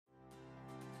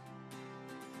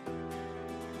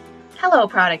Hello,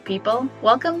 product people.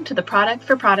 Welcome to the Product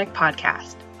for Product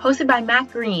podcast, hosted by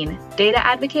Matt Green, data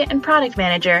advocate and product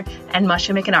manager, and Moshe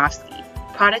Mikanovsky,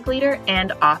 product leader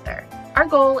and author. Our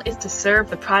goal is to serve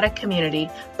the product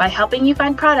community by helping you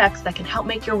find products that can help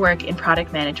make your work in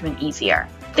product management easier.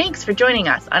 Thanks for joining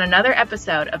us on another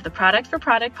episode of the Product for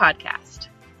Product podcast.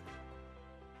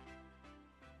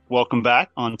 Welcome back.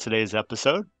 On today's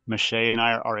episode, Moshe and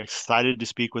I are excited to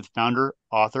speak with founder,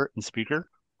 author, and speaker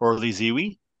Orly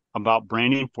Zeewy about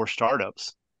branding for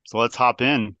startups. So let's hop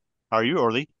in. How are you,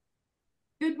 Orly?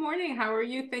 Good morning. How are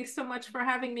you? Thanks so much for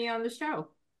having me on the show.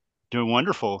 Doing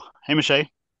wonderful. Hey, Moshe.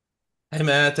 Hey,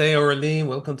 Matt. Hey, Orly.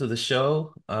 Welcome to the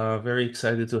show. Very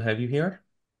excited to have you here.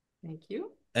 Thank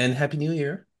you. And Happy New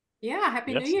Year. Yeah,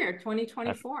 Happy New Yes. Year,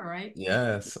 2024, right?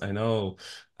 Yes, I know.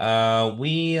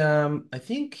 I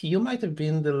think you might have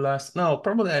been the last. No,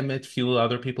 probably I met a few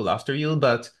other people after you,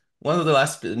 but one of the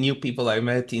last new people I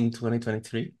met in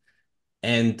 2023.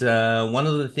 And one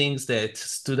of the things that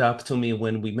stood up to me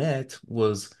when we met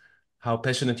was how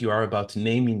passionate you are about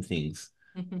naming things.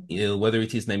 Whether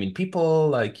it is naming people,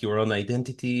 like your own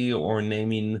identity, or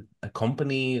naming a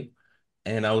company.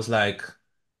 And I was like,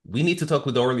 we need to talk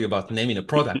with Orly about naming a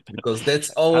product because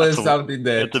that's always something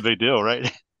It's that a big deal,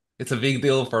 right? it's a big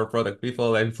deal for product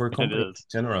people and for It companies is.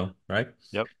 in general, right?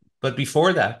 Yep. But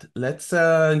before that, let's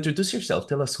introduce yourself.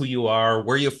 Tell us who you are,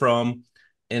 where you're from,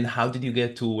 and how did you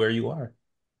get to where you are?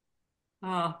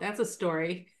 Oh, that's a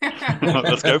story.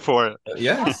 Let's go for it.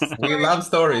 Yes, we Story. love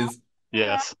stories.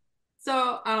 Yes.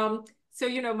 So so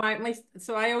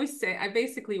I always say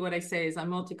what I say is I'm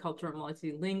multicultural,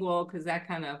 multilingual because that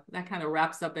kind of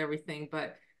wraps up everything.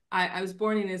 But I was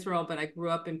born in Israel, but I grew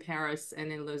up in Paris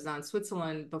and in Lausanne,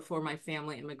 Switzerland before my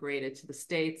family immigrated to the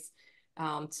States.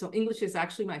 So English is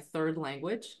actually my third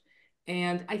language.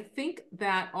 And I think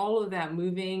that all of that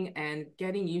moving and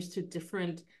getting used to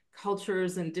different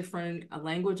cultures and different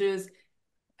languages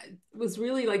was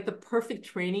really like the perfect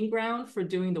training ground for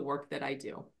doing the work that I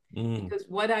do. Because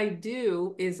what I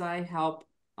do is I help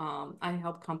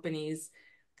companies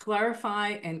clarify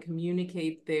and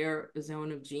communicate their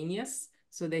zone of genius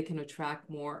so they can attract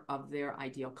more of their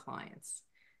ideal clients.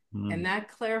 And that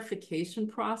clarification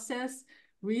process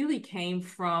really came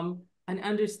from an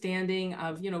understanding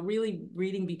of, really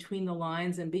reading between the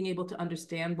lines and being able to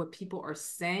understand what people are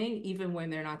saying, even when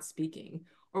they're not speaking,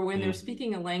 or when they're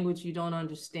speaking a language you don't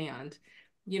understand.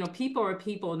 People are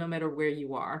people no matter where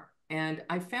you are. And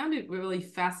I found it really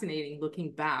fascinating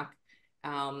looking back,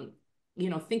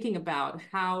 thinking about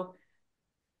how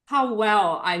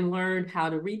well I learned how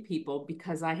to read people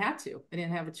because I had to. I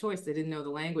didn't have a choice. I didn't know the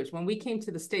language. When we came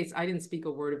to the States, I didn't speak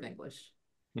a word of English.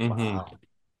 Wow.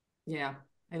 Yeah,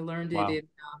 I learned Wow.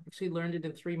 actually learned it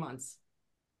in 3 months.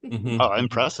 Oh,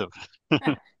 impressive. Well,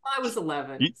 I was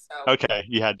 11, so. Okay.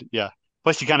 Yeah.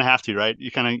 Plus, you kind of have to, right?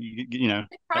 You kind of.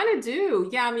 I kind of do.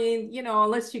 Yeah, I mean,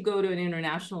 unless you go to an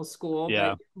international school,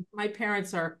 Yeah. but my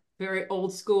parents are very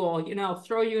old school,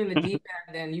 throw you in the deep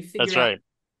end and you That's figure out. right.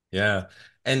 Yeah.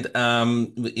 And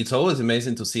it's always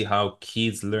amazing to see how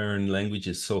kids learn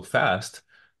languages so fast.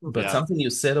 But Yeah. something you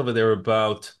said over there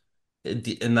about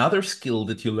another skill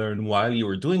that you learn while you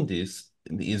were doing this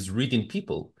is reading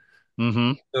people.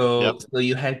 Mm-hmm. Yep. So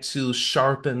you had to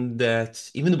sharpen that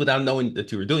even without knowing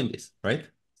that you were doing this, right?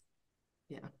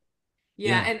 Yeah.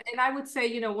 Yeah. And I would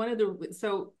say,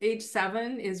 so age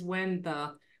 7 is when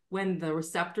the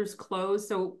receptors close.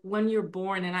 So when you're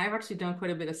born, and I've actually done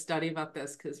quite a bit of study about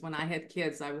this because when I had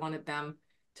kids, I wanted them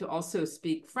to also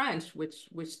speak French, which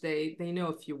they know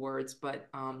a few words, but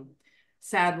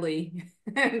sadly,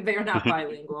 they're not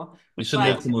bilingual. You should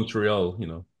move But to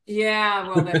Montreal. yeah,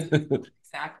 well, that's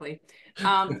exactly.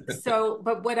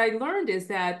 But what I learned is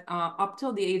that up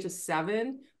till the age of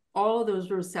 7, all of those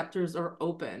receptors are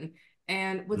open.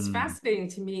 And what's fascinating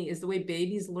to me is the way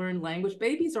babies learn language.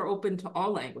 Babies are open to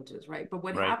all languages, right? But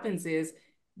what Right. happens is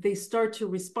they start to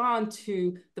respond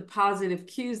to the positive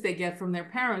cues they get from their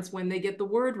parents when they get the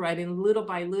word right. And little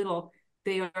by little,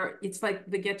 it's like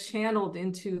they get channeled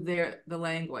into the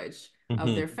language of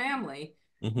their family.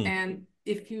 And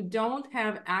if you don't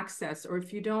have access or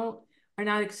if you are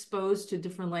not exposed to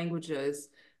different languages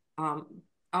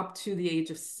up to the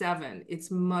age of 7, it's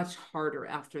much harder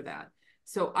after that.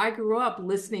 So I grew up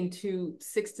listening to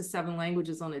 6 to 7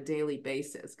 languages on a daily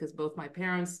basis because both my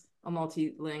parents are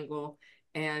multilingual.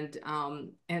 And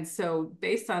so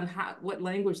based on what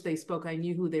language they spoke, I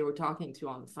knew who they were talking to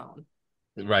on the phone.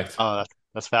 Right. Oh,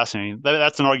 that's fascinating.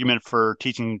 That's an argument for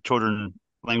teaching children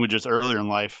languages earlier in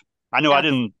life. I know I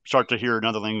didn't start to hear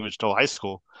another language till high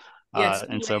school. Yeah, it's too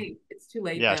And so, late. It's too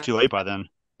late yeah, it's then. too late by then.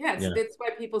 Yeah, Yeah. that's why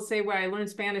people say where I learned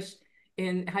Spanish,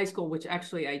 in high school, which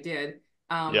actually I did.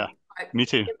 Yeah, me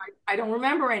too. I don't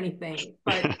remember anything,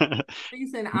 but the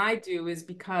reason I do is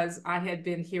because I had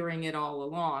been hearing it all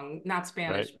along, not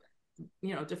Spanish, Right.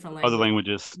 but different Other language.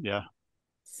 languages, yeah.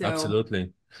 So,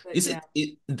 Absolutely. but Is yeah.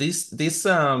 this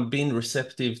being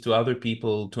receptive to other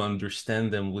people to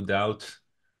understand them without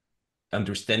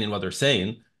understanding what they're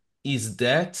saying, is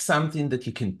that something that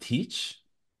you can teach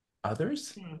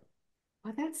others?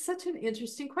 Well, that's such an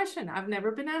interesting question. I've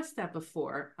never been asked that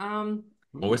before.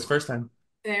 Always first time.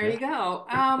 There Yeah. you go.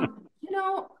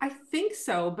 I think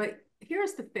so, but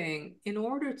here's the thing. In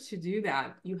order to do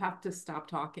that, you have to stop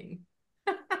talking.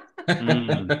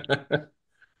 Mm,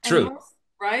 And True. most,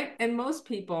 right? And most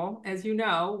people, as you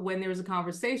know, when there's a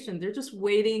conversation, they're just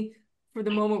waiting for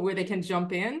the moment where they can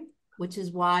jump in, which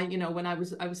is why, when I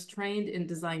was trained in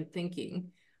design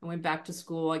thinking. I went back to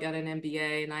school, I got an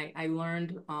MBA, and I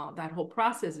learned that whole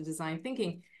process of design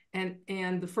thinking.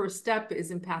 And the first step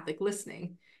is empathic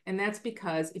listening. And that's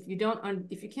because if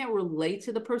you can't relate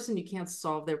to the person, you can't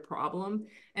solve their problem.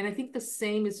 And I think the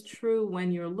same is true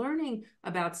when you're learning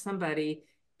about somebody.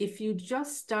 If you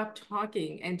just stop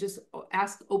talking and just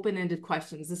ask open-ended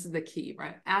questions, this is the key,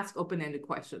 right? Ask open-ended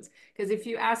questions. Because if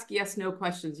you ask yes, no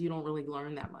questions, you don't really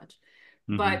learn that much.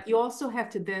 hmm But you also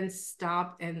have to then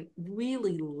stop and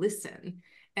really listen.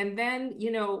 And then,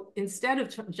 instead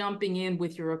of jumping in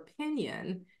with your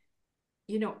opinion,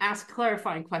 ask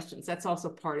clarifying questions. That's also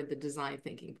part of the design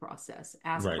thinking process.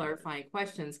 Ask Right. clarifying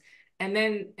questions. And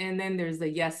then there's the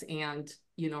yes and,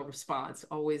 response.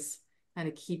 Always kind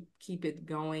of keep it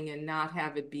going and not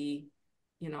have it be,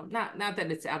 not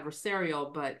that it's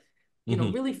adversarial, but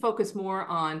hmm really focus more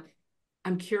on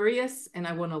I'm curious and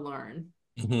I want to learn.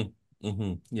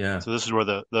 hmm Yeah. So this is where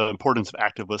the importance of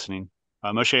active listening.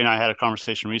 Moshe and I had a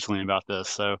conversation recently about this.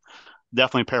 So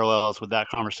definitely parallels with that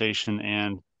conversation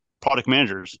and product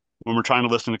managers. When we're trying to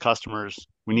listen to customers,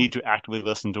 we need to actively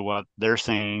listen to what they're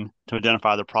saying to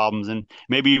identify the problems and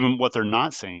maybe even what they're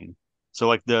not saying. So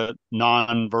like the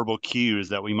non-verbal cues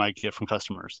that we might get from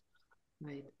customers.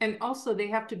 Right. And also they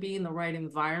have to be in the right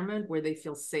environment where they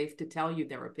feel safe to tell you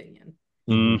their opinion.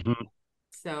 hmm Mm-hmm.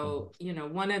 So,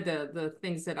 one of the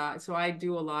things that I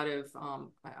do a lot of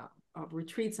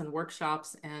retreats and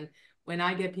workshops. And when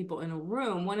I get people in a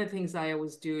room, one of the things I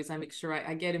always do is I make sure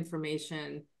I get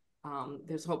information.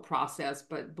 There's a whole process,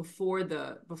 but before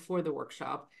the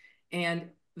workshop, and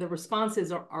the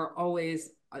responses are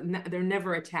always, they're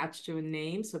never attached to a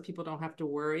name, so people don't have to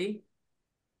worry.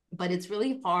 But it's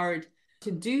really hard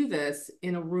to do this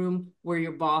in a room where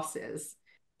your boss is.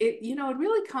 It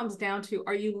really comes down to,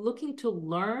 are you looking to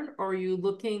learn, or are you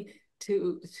looking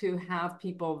to have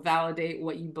people validate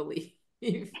what you believe?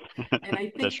 And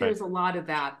I think That's right. there's a lot of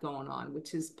that going on,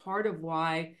 which is part of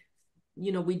why,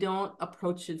 we don't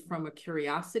approach it from a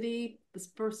curiosity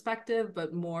perspective,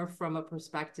 but more from a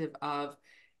perspective of,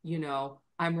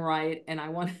 I'm right, and I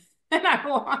want and I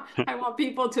want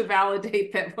people to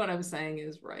validate that what I'm saying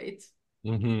is right.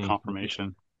 hmm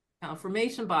Confirmation.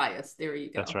 Confirmation bias. There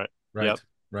you That's go. right. Yep. Right.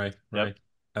 Right. Yep. Right.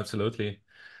 Absolutely.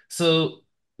 So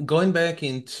going back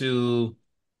into,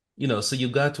 so you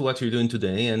got to what you're doing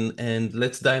today, and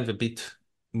let's dive a bit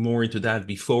more into that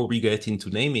before we get into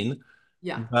naming.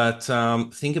 Yeah. But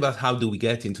think about how do we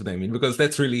get into naming, because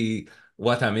that's really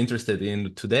what I'm interested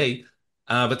in today.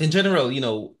 But in general,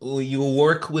 you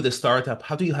work with a startup.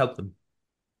 How do you help them?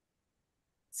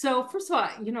 So first of all,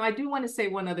 I do want to say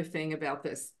one other thing about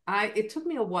this. It took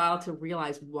me a while to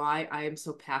realize why I am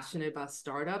so passionate about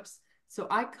startups. So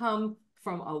I come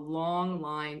from a long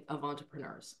line of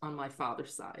entrepreneurs on my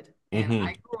father's side. And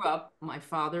I hmm grew up, my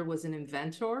father was an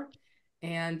inventor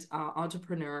and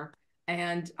entrepreneur,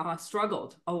 and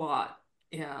struggled a lot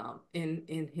in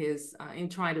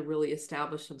trying to really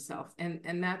establish himself.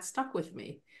 And that stuck with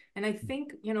me. And I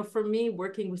think, for me,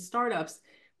 working with startups,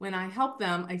 when I help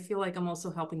them, I feel like I'm also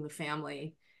helping the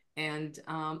family. And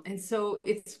so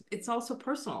it's also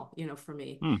personal, for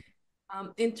me. Hmm.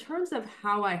 In terms of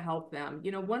how I help them,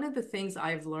 one of the things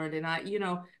I've learned, and I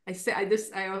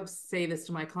always say this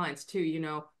to my clients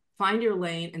too, find your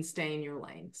lane and stay in your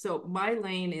lane. So my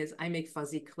lane is I make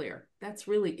fuzzy clear. That's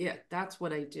really it. That's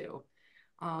what I do.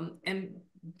 And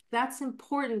that's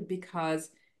important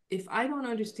because if I don't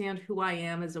understand who I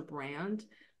am as a brand,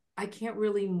 I can't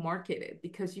really market it,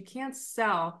 because you can't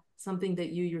sell something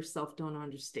that you yourself don't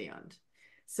understand.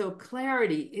 So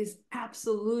clarity is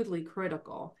absolutely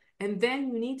critical. And then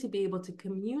you need to be able to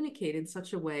communicate in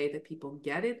such a way that people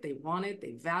get it, they want it,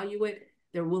 they value it,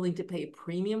 they're willing to pay a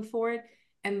premium for it.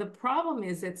 And the problem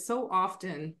is that so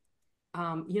often,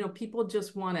 people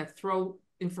just want to throw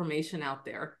information out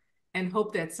there and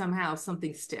hope that somehow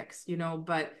something sticks,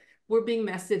 but we're being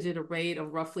messaged at a rate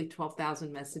of roughly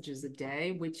 12,000 messages a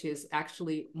day, which is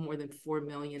actually more than 4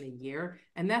 million a year.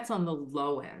 And that's on the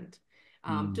low end.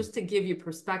 Just to give you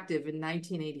perspective, in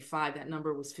 1985, that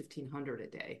number was 1,500 a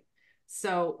day.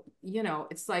 So,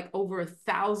 it's like over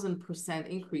 1,000%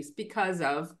 increase because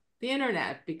of the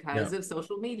internet, because of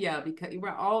social media, because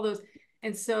all those.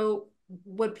 And so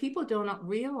what people don't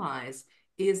realize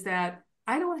is that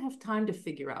I don't have time to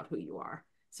figure out who you are.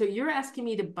 So you're asking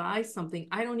me to buy something.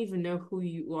 I don't even know who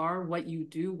you are, what you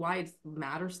do, why it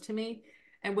matters to me.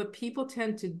 And what people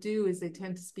tend to do is they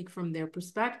tend to speak from their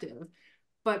perspective.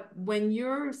 But when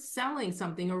you're selling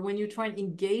something or when you're trying to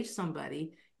engage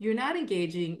somebody, you're not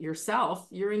engaging yourself.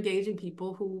 You're engaging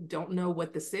people who don't know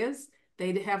what this is.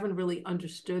 They haven't really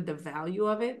understood the value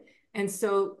of it. And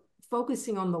so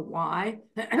focusing on the why,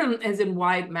 as in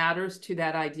why it matters to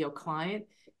that ideal client,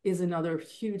 is another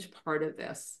huge part of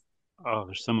this. Oh,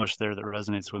 there's so much there that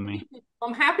resonates with me.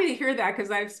 I'm happy to hear that because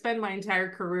I've spent my entire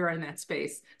career in that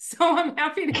space. So I'm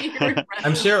happy to hear it.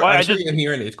 I'm sure you're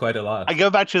hearing it quite a lot. I go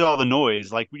back to all the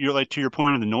noise, like you're like to your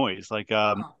point of the noise, like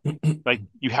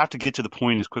you have to get to the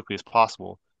point as quickly as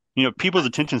possible. People's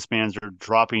attention spans are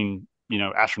dropping,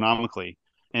 astronomically,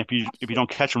 and if you don't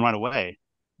catch them right away.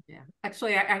 Yeah,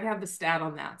 actually, I have the stat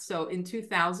on that. So in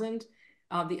 2000,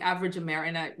 the average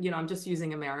American, I'm just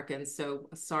using Americans, so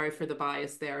sorry for the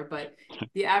bias there, but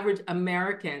the average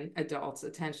American adult's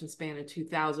attention span in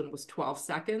 2000 was 12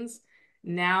 seconds.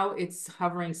 Now it's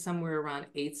hovering somewhere around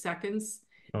 8 seconds.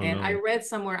 I read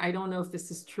somewhere, I don't know if this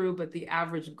is true, but the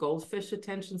average goldfish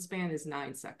attention span is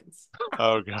 9 seconds.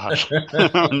 Oh gosh.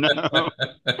 Oh no.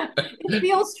 It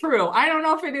feels true. I don't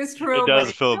know if it is true. It does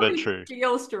but feel it really a bit true.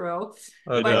 Feels true.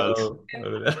 It does.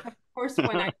 Of course,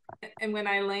 when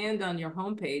I land on your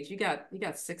homepage, you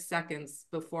got 6 seconds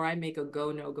before I make a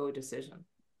go no go decision.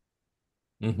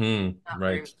 Not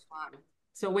very much time.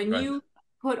 So when you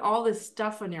put all this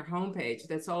stuff on your homepage,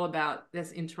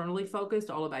 that's internally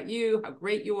focused, all about you, how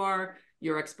great you are,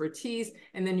 your expertise,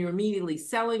 and then you're immediately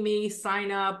selling me,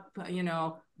 sign up,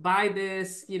 buy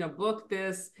this, book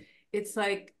this. It's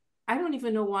like, I don't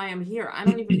even know why I'm here. I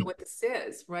don't even know what this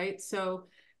is, right? So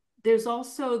there's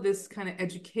also this kind of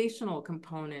educational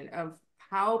component of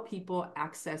how people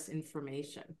access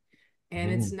information.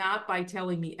 And it's not by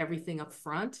telling me everything up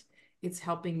front, it's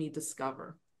helping me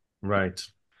discover. Right.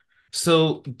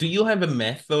 So do you have a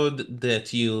method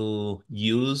that you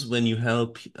use when you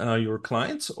help your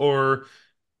clients, or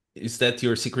is that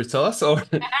your secret sauce? Or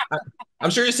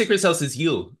I'm sure your secret sauce is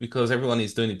you, because everyone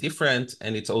is doing it different,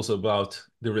 and it's also about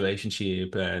the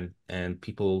relationship and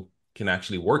people can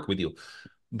actually work with you.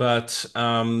 But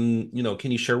can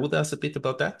you share with us a bit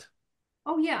about that?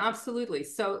 Oh yeah, absolutely.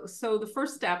 So the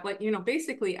first step,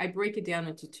 basically I break it down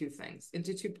into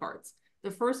two parts.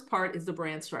 The first part is the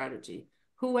brand strategy.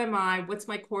 Who am I? What's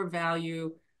my core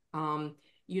value?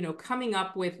 Coming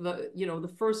up with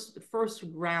the first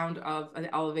round of an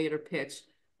elevator pitch,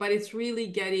 but it's really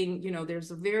getting,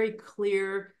 there's a very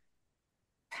clear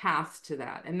path to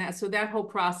that. And that whole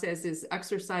process is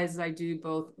exercises I do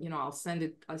both, I'll send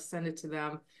it to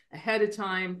them ahead of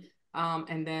time.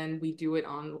 And then we do it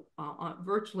on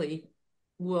virtually.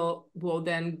 We'll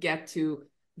then get to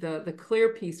the clear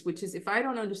piece, which is if I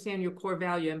don't understand your core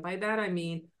value, and by that I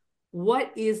mean,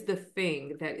 what is the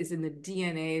thing that is in the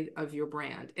DNA of your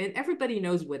brand? And everybody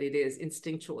knows what it is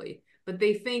instinctually, but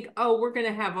they think, oh, we're going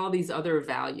to have all these other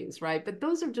values, right? But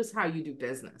those are just how you do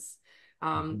business.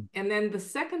 And then the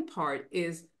second part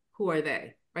is, who are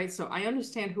they, right? So I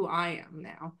understand who I am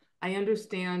now. I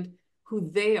understand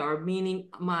who they are, meaning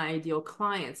my ideal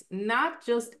clients, not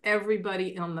just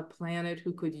everybody on the planet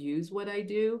who could use what I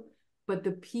do, but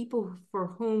the people for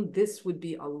whom this would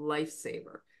be a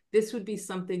lifesaver. This would be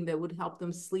something that would help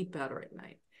them sleep better at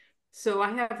night. So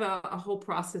I have a whole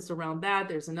process around that.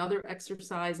 There's another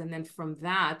exercise. And then from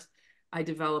that, I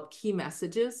develop key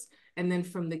messages. And then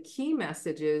from the key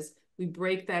messages, we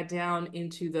break that down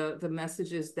into the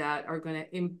messages that are going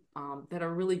to that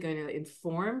are really going to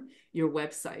inform your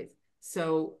website.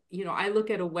 So, I look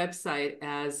at a website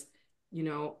as,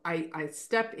 I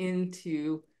step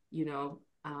into,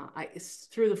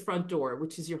 through the front door,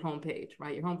 which is your homepage,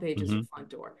 right? Your homepage is your front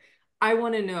door. I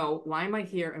want to know, why am I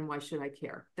here and why should I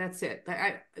care? That's it.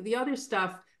 The other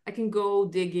stuff, I can go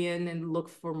dig in and look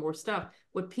for more stuff.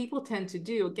 What people tend to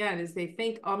do, again, is they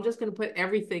think, oh, I'm just going to put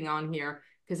everything on here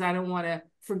because I don't want to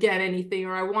forget anything,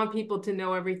 or I want people to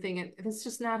know everything. And that's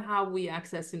just not how we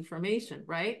access information,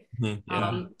 right?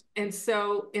 Yeah. And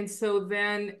so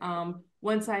then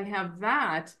once I have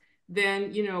that,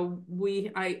 then,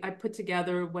 I put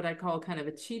together what I call kind of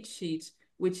a cheat sheet,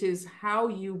 which is how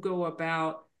you go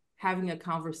about having a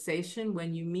conversation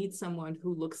when you meet someone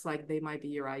who looks like they might be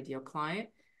your ideal client.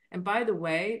 And by the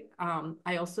way,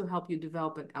 I also help you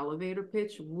develop an elevator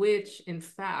pitch, which in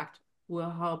fact will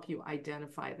help you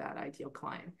identify that ideal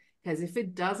client. Because if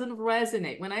it doesn't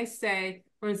resonate, when I say,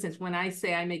 for instance, when I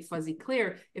say I make fuzzy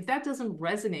clear, if that doesn't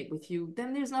resonate with you,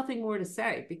 then there's nothing more to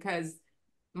say, because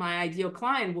my ideal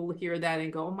client will hear that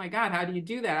and go, oh my God, how do you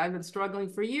do that? I've been struggling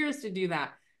for years to do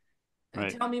that.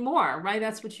 Right. Tell me more, right?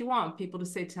 That's what you want people to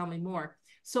say, tell me more.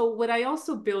 So what I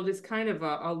also build is kind of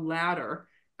a ladder,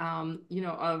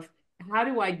 of how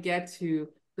do I get to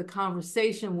the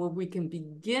conversation where we can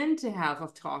begin to have a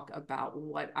talk about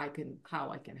how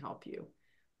I can help you.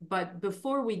 But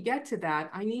before we get to that,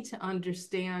 I need to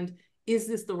understand, is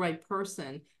this the right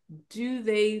person? Do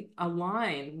they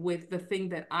align with the thing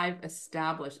that I've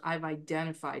established, I've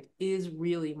identified is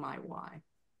really my why?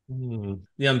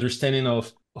 The understanding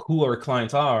of who our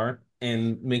clients are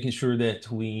and making sure that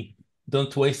we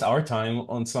don't waste our time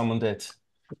on someone that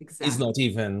is Exactly. not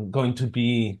even going to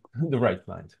be the right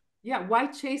client. Yeah, why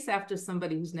chase after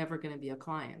somebody who's never going to be a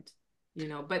client?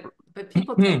 But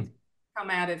people tend to come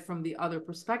at it from the other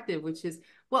perspective, which is,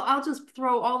 well, I'll just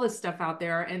throw all this stuff out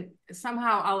there and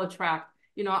somehow I'll attract,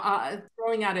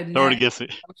 throwing out a Already net. gets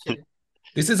it.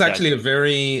 This is Yeah. actually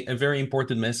a very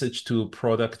important message to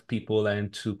product people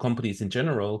and to companies in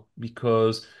general,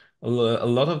 because a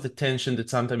lot of the tension that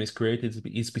sometimes is created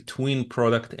is between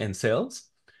product and sales,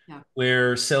 Yeah.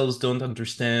 where sales don't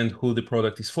understand who the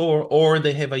product is for, or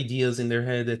they have ideas in their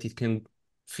head that it can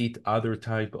fit other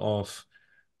type of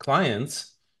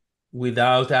clients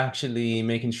without actually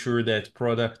making sure that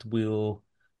product will,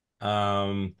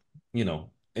 um,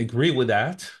 agree with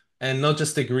that. And not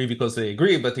just agree because they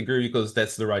agree, but agree because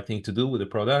that's the right thing to do with the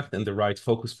product and the right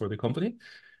focus for the company.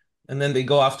 And then they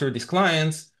go after these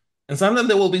clients, and sometimes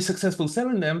they will be successful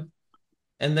selling them,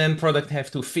 and then product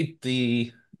have to fit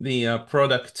the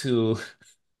product to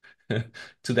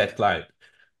to that client,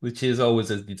 which is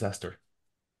always a disaster.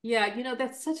 Yeah,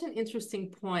 that's such an interesting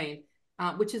point,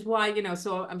 which is why,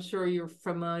 so I'm sure you're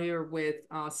familiar with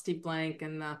Steve Blank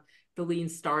and the lean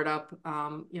startup.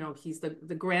 He's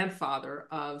the grandfather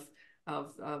of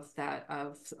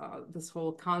this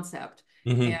whole concept.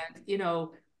 And, Mhm.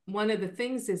 one of the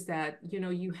things is that,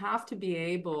 you have to be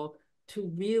able to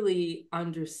really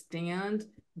understand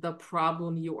the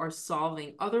problem you are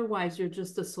solving. Otherwise, you're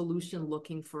just a solution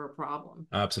looking for a problem.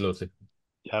 Absolutely.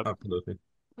 Yep. Absolutely.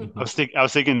 I Mhm. was think I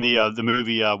was thinking the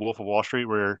movie Wolf of Wall Street,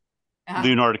 where Yeah.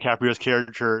 Leonardo DiCaprio's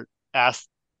character asked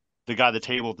the guy at the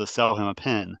table to sell him a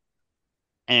pen.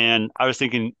 And I was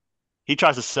thinking he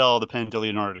tries to sell the pen to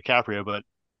Leonardo DiCaprio, but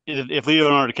if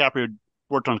Leonardo DiCaprio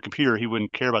worked on a computer, he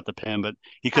wouldn't care about the pen, but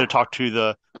he could have talked to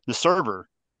the server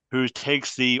who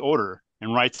takes the order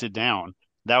and writes it down.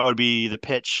 That would be the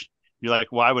pitch. You're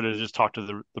like, why would it just talk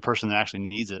to the person that actually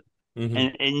needs it?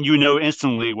 Mhm. And you know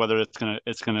instantly whether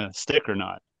it's gonna stick or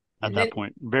not at And that then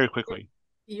point very quickly.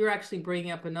 you're actually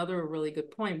bringing up another really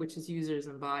good point, which is users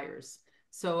and buyers.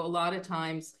 So a lot of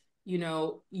times,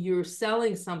 you're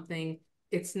selling something,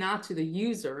 it's not to the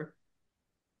user,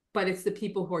 but it's the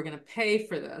people who are going to pay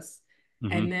for this.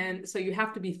 Mm-hmm. And then, so you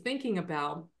have to be thinking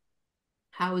about,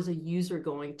 how is a user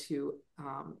going to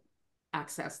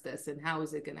access this, and how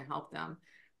is it going to help them?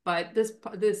 But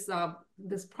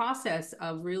this process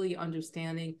of really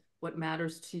understanding what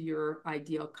matters to your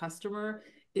ideal customer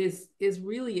is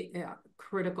really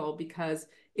critical, because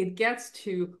it gets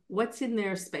to what's in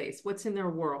their space, what's in their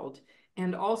world,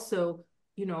 and also,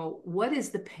 what is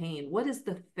the pain, what is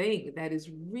the thing that is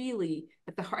really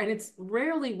at the heart. And it's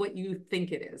rarely what you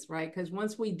think it is, right? Because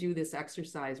once we do this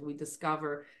exercise, we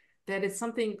discover that it's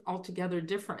something altogether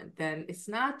different. Than it's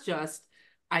not just,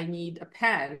 I need a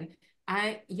pen.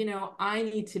 I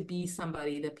need to be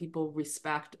somebody that people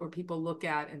respect, or people look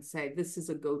at and say, this is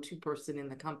a go-to person in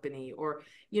the company. Or,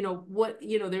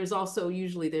 there's also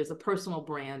usually there's a personal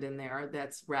brand in there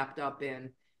that's wrapped up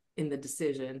in the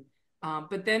decision.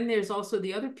 But then there's also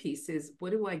the other piece is,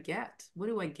 what do I get? What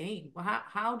do I gain? Well,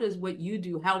 how does what you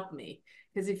do help me?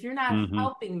 Because if you're not Mm-hmm.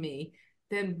 helping me,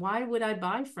 then why would I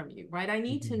buy from you, right? I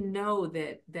need to Mhm. know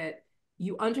that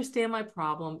you understand my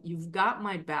problem, you've got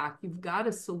my back, you've got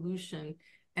a solution,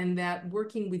 and that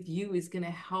working with you is going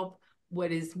to help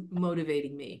what is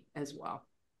motivating me as well.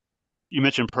 You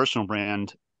mentioned personal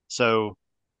brand. So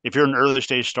if you're an early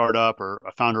stage startup or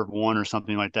a founder of one or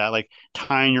something like that, like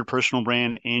tying your personal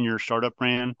brand and your startup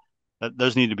brand,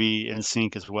 those need to be in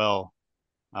sync as well.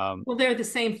 Well, they're the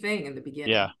same thing in the Yeah,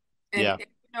 beginning. And yeah.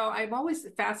 I'm always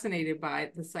fascinated by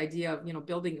this idea of,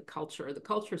 building a culture. The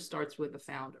culture starts with the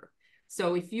founder.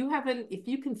 So if you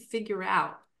can figure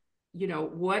out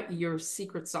what your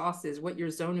secret sauce is, what your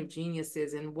zone of genius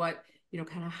is, and what,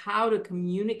 kind of how to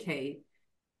communicate,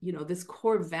 this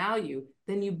core value,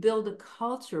 then you build a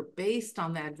culture based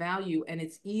on that value. And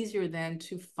it's easier then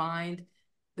to find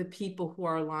the people who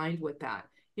are aligned with that.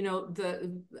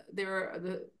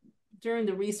 During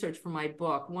the research for my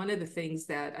book, one of the things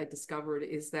that I discovered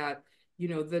is that,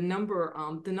 the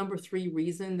number three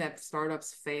reason that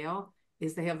startups fail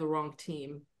is they have the wrong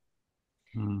team.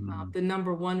 The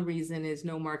number one reason is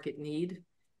no market need.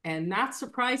 And not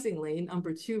surprisingly,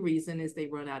 number two reason is they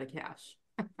run out of cash.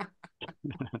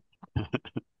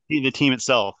 The team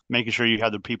itself, making sure you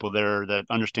have the people there that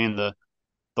understand the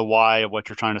why of what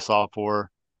you're trying to solve for,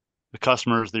 the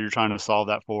customers that you're trying to solve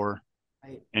that for,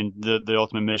 Right. and the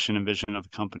ultimate mission and vision of the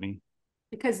company.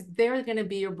 Because they're going to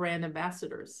be your brand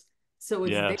ambassadors. So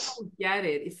if they Yes. don't get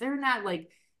it, if they're not like,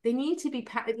 they need to be,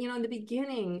 in the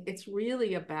beginning, it's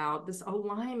really about this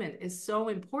alignment is so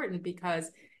important, because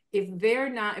if they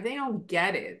don't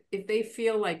get it, if they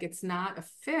feel like it's not a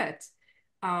fit,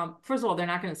 first of all, they're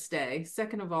not going to stay.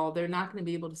 Second of all, they're not going to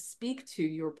be able to speak to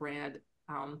your brand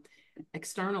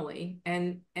externally.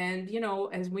 And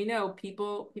as we know,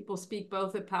 people speak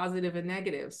both a positive and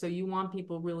negative. So you want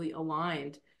people really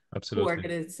aligned who are Absolutely.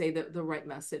 going to say the right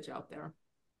message out there.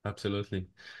 Absolutely.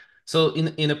 So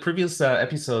in a previous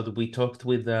episode, we talked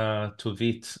with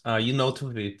Tovit. You know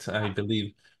Tovit, I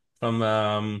believe,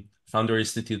 from Founder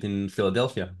Institute in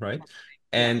Philadelphia, right?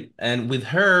 Yeah. And with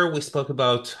her, we spoke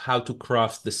about how to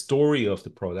craft the story of the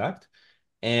product.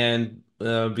 And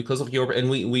because of your, and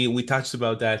we touched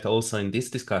about that also in this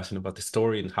discussion about the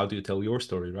story and how do you tell your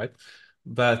story, right?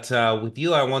 But with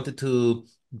you, I wanted to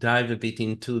dive a bit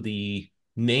into the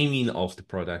naming of the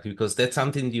product, because that's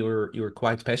something you're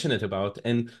quite passionate about.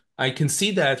 And I can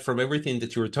see that from everything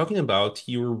that you were talking about,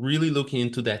 you're really looking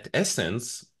into that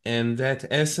essence, and that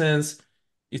essence,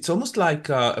 it's almost like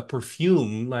a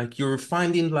perfume, like you're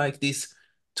finding like this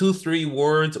two, three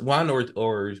words, one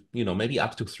or maybe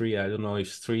up to three. I don't know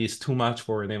if three is too much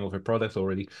for a name of a product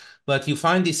already, but you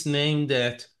find this name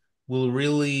that will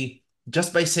really,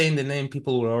 just by saying the name,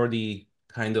 people will already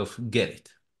kind of get it.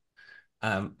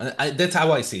 That's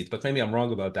how I see it, but maybe I'm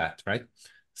wrong about that, right?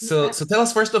 So tell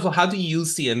us first of all, how do you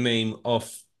see a name of,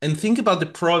 and think about the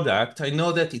product. I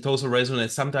know that it also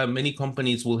resonates. Sometimes many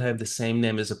companies will have the same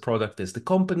name as a product as the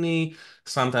company.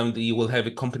 Sometimes you will have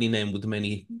a company name with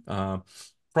many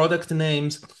product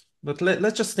names. But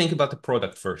let's just think about the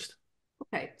product first.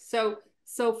 Okay. So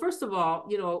first of all,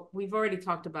 we've already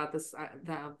talked about this,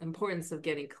 the importance of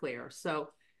getting clear. So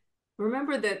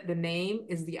remember that the name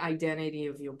is the identity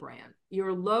of your brand.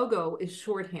 Your logo is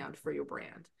shorthand for your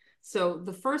brand. So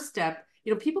the first step,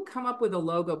 people come up with a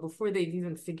logo before they've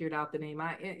even figured out the name.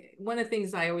 One of the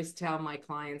things I always tell my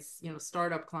clients,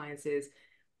 startup clients, is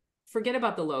forget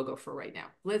about the logo for right now.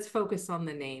 Let's focus on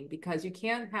the name, because you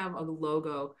can't have a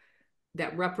logo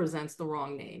that represents the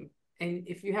wrong name. And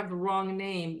if you have the wrong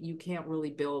name, you can't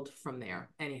really build from there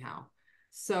anyhow.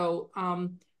 So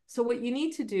what you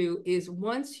need to do is,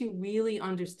 once you really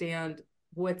understand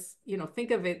what's,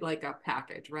 think of it like a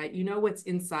package, right? You know what's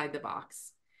inside the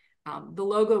box. The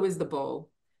logo is the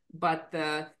bowl, but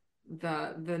the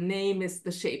name is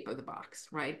the shape of the box,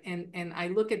 right? And I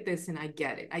look at this and I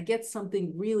get it. I get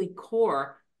something really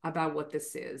core about what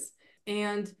this is.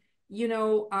 And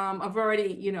I've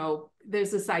already,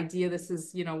 there's this idea, this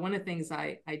is, one of the things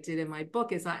I did in my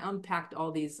book is I unpacked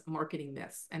all these marketing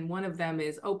myths. And one of them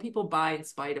is, oh, people buy in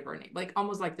spite of our name, like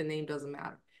almost like the name doesn't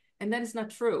matter. And that is not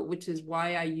true, which is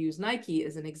why I use Nike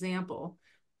as an example.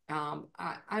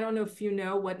 I don't know if you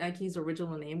know what Nike's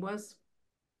original name was.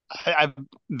 I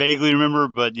vaguely remember,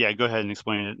 but yeah, go ahead and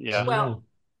explain it. Yeah. Well,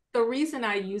 the reason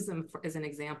I use them as an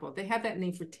example, they had that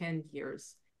name for 10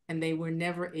 years. And they were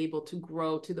never able to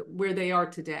grow to where they are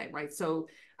today, right? So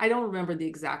I don't remember the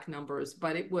exact numbers,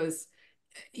 but it was,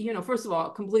 first of all,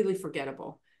 completely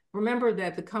forgettable. Remember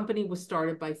that the company was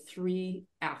started by 3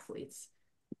 athletes,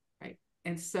 right?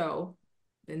 And so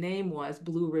the name was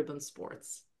Blue Ribbon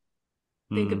Sports.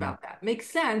 Think about that. Makes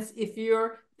sense if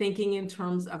you're thinking in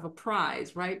terms of a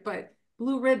prize, right? But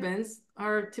blue ribbons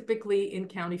are typically in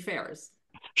county fairs.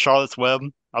 Charlotte's Web.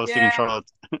 I was thinking Yeah,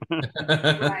 Charlotte.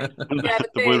 right. Yeah, the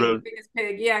The Blue pig, the Road, biggest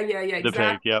pig. Yeah, the pig.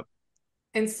 exactly. Yep.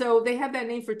 And so they had that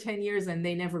name for 10 years and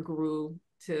they never grew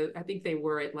to, I think they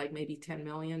were at like maybe $10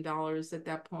 million at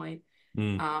that point,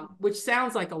 which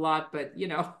sounds like a lot, but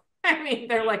I mean,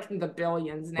 they're like in the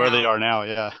billions Where they now. are now.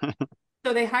 Yeah.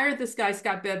 So they hired this guy,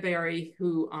 Scott Bedbury,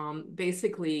 who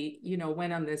basically,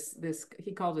 went on this,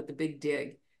 he called it the big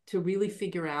dig, to really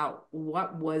figure out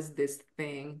what was this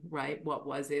thing, right? What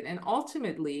was it? And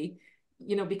ultimately,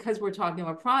 because we're talking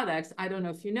about products, I don't know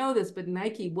if you know this, but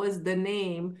Nike was the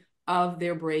name of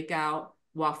their breakout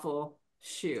waffle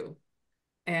shoe.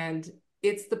 And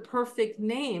it's the perfect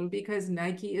name because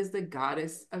Nike is the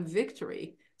goddess of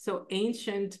victory. So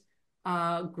ancient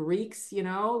Greeks,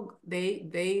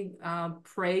 they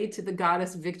prayed to the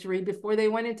goddess victory before they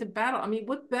went into battle. I mean,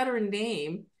 what better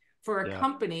name for a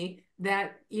company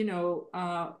that,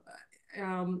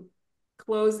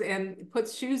 clothes and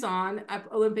puts shoes on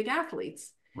Olympic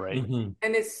athletes. Right.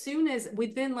 And as soon as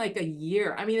within like a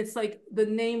year, I mean, it's like the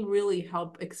name really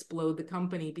helped explode the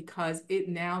company because it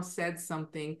now said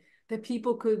something that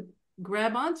people could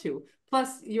grab onto.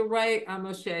 Plus, you're right,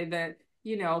 Moshe, that,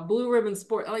 blue ribbon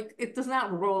sport, like it does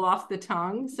not roll off the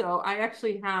tongue. So I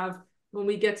actually have, when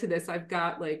we get to this, I've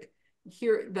got like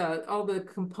here all the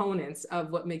components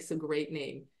of what makes a great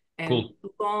name. And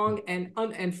long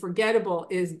and forgettable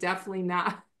is definitely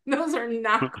not, those are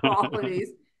not qualities.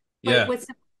 But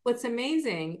what's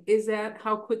amazing is that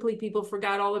how quickly people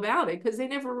forgot all about it because they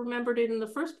never remembered it in the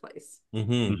first place.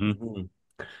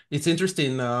 It's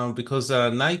interesting because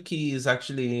Nike is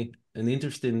actually an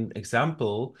interesting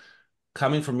example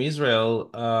coming from Israel.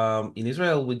 In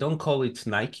Israel, we don't call it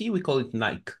Nike, we call it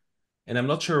Nike. And I'm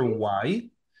not sure why.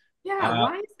 Yeah,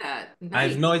 why is that? I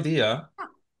have no idea.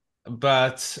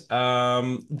 But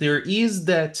there is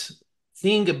that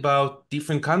thing about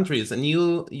different countries, and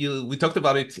we talked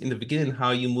about it in the beginning,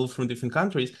 how you move from different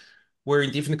countries, where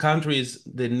in different countries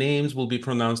the names will be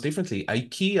pronounced differently.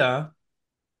 IKEA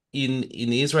in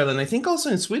Israel, and I think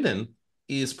also in Sweden,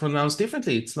 is pronounced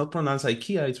differently. It's not pronounced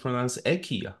IKEA, it's pronounced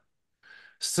IKEA.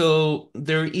 So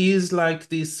there is like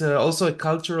this also a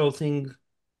cultural thing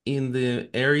in the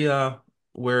area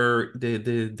where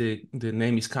the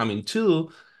name is coming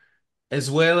to, as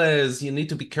well as you need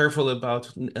to be careful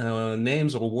about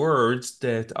names or words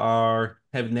that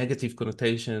have negative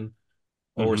connotation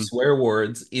or swear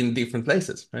words in different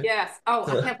places, right? Yes. Oh,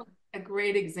 I have a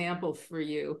great example for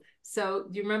you. So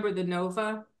do you remember the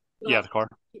Nova? Yeah, the car.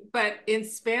 But in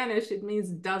Spanish, it means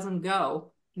doesn't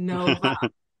go. Nova.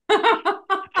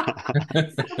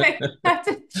 So they had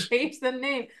to change the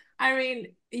name. I mean,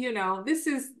 this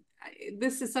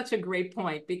is such a great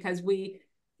point because we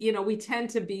tend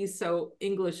to be so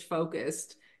English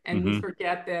focused and we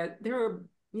forget that there are,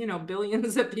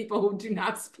 billions of people who do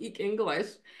not speak English,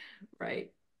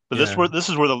 right? But this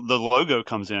is where the logo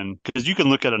comes in because you can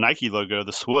look at a Nike logo,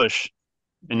 the swoosh,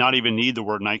 and not even need the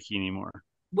word Nike anymore.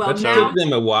 Well, But now it took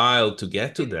them a while to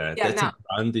get to that. yeah, That's a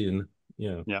branding.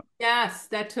 Yeah. Yes,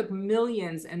 that took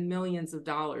millions and millions of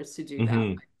dollars to do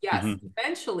that. Yes,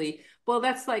 eventually. Well,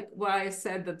 that's like why I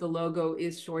said that the logo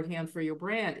is shorthand for your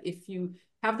brand. If you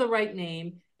have the right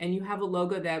name and you have a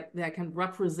logo that can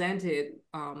represent it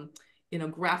in a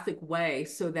graphic way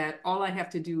so that all I have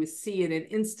to do is see it and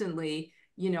instantly,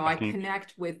 I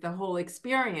connect with the whole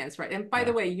experience, right? And by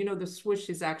the way, the swoosh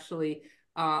is actually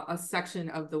a section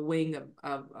of the wing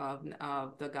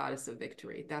of the goddess of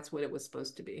victory. That's what it was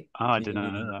supposed to be. Oh, I did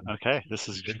not know that. Okay, this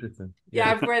is interesting.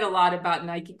 Yeah, I've read a lot about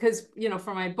Nike because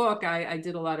for my book I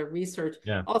did a lot of research.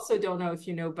 Also, don't know if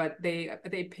you know, but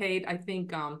they paid, I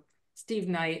think, Steve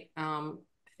Knight. I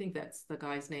think that's the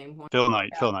guy's name. Phil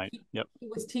Knight. Phil Knight. Yep. He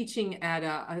was teaching at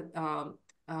a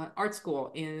art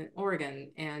school in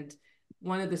Oregon, and he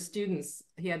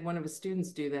had one of his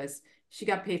students do this. She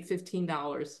got paid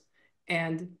 $15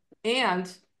 and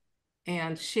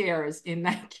shares in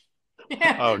Nike.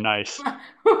 Oh, nice.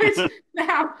 Which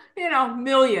now,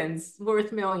 millions,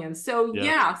 worth millions. So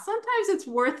yeah, sometimes it's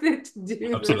worth it to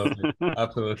do absolutely. this.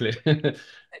 Absolutely.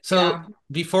 So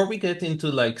before we get into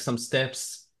like some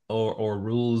steps or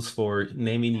rules for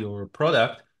naming your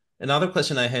product, another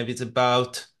question I have is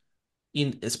about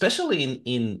especially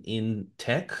in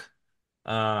tech,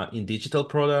 in digital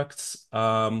products,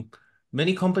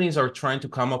 many companies are trying to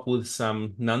come up with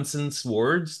some nonsense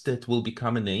words that will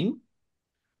become a name.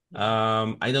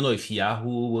 I don't know if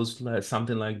Yahoo was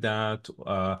something like that.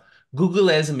 Google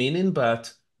has a meaning,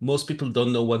 but most people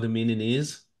don't know what the meaning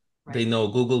is. Right. They know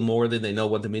Google more than they know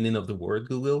what the meaning of the word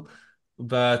Google.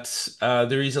 But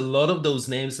there is a lot of those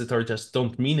names that are just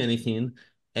don't mean anything,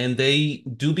 and they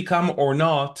do become or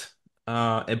not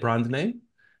a brand name,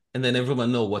 and then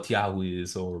everyone know what Yahoo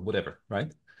is or whatever,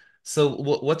 right? So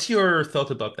what's your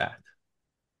thought about that?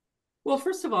 Well,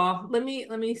 first of all, let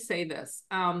me say this.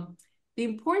 The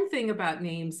important thing about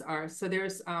names are, so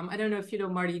there's, I don't know if you know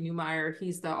Marty Neumeier,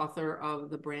 he's the author of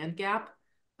The Brand Gap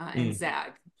and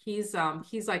Zag. He's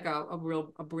like a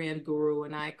real brand guru,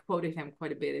 and I quoted him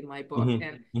quite a bit in my book.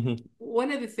 And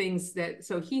one of the things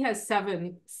so he has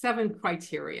seven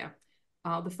criteria.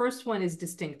 The first one is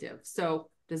distinctive. So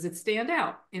Does it stand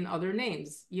out in other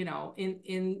names, you know,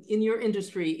 in your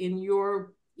industry, in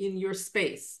your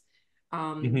space?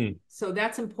 So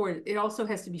that's important. It also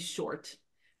has to be short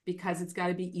because it's got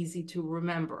to be easy to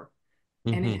remember,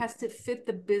 and it has to fit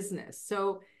the business.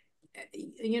 So,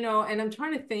 you know, and I'm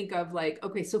trying to think of like,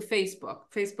 okay, so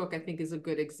Facebook I think is a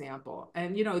good example.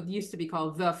 And, you know, it used to be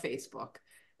called the Facebook.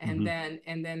 And then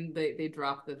they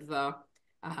dropped the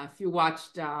if you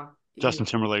watched Justin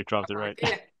Timberlake dropped it, right?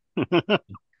 Yeah.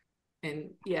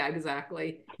 And yeah,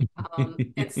 exactly.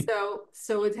 And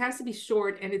so it has to be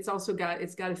short, and it's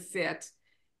got to fit.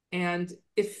 And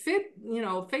it fit, you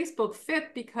know, Facebook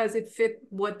fit because it fit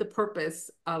what the purpose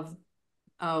of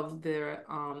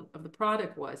the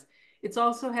product was. It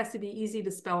also has to be easy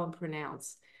to spell and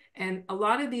pronounce. And a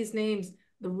lot of these names,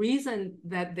 the reason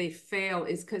that they fail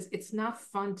is because it's not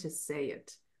fun to say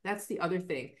it. That's the other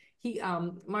thing.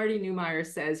 Marty Neumeier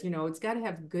says, you know, it's got to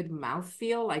have good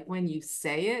mouthfeel. Like when you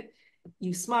say it,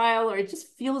 you smile, or it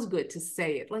just feels good to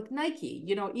say it. Like Nike,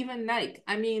 you know, even Nike.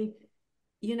 I mean,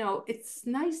 you know, it's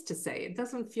nice to say. It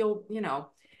doesn't feel, you know.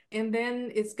 And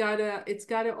then it's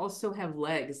gotta also have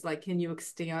legs. Like, can you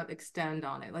extend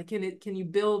on it? Like, can you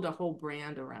build a whole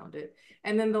brand around it?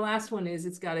 And then the last one is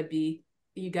you got to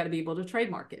be able to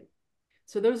trademark it.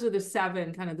 So those are the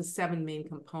seven main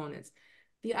components.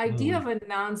 The idea of a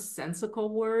nonsensical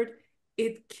word,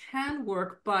 it can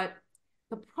work, but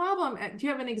the problem, do you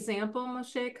have an example,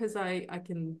 Moshe? Because I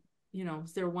can, you know,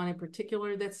 is there one in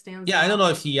particular that stands Yeah, out? I don't know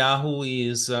if Yahoo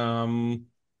is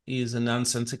a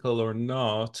nonsensical or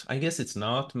not. I guess it's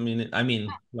not. I mean,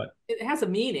 like, It has a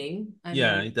meaning. I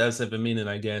yeah, mean, it does have a meaning,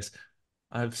 I guess.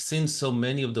 I've seen so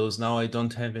many of those now. I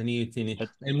don't have anything.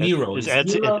 And Miro Is is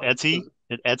Etsy? It's Miro. Etsy?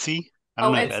 It's Etsy? I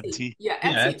don't oh, know if Etsy. Etsy. Yeah,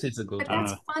 Yeah, Etsy. Etsy is a good But I don't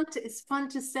that's one. know. fun it's fun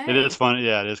to It is say. fun.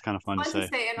 Yeah, it is kind of fun to Fun to say.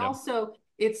 say. And Yep. also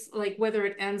it's like whether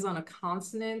it ends on a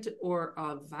consonant or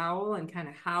a vowel, and kind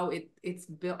of how it's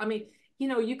built. I mean, you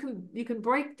know, you can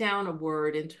break down a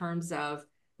word in terms of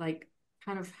like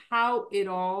kind of how it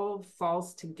all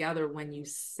falls together when you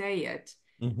say it.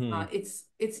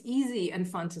 It's easy and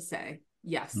fun to say.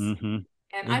 Yes. hmm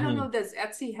And I don't know, does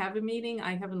Etsy have a meaning?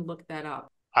 I haven't looked that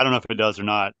up. I don't know if it does or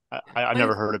not. I've But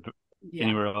never it's, heard of it yeah,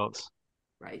 anywhere else.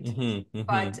 right.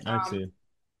 But I see.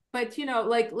 but you know,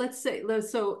 like let's say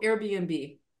so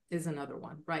Airbnb is another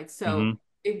one, right? hmm So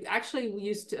it actually we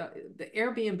used to the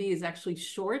Airbnb is actually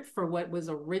short for what was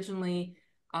originally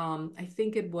I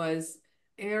think it was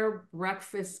Air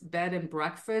Breakfast Bed and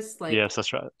Breakfast, like, Yes,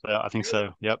 that's right. Yeah, I think right?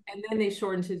 so. Yep. And then they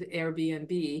shortened to the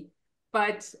Airbnb.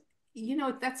 But you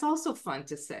know, that's also fun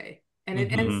to say. And it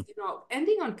ends, hmm you know,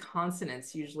 ending on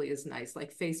consonants usually is nice,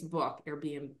 like Facebook,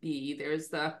 Airbnb, there's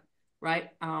the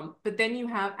right. But then you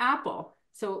have Apple.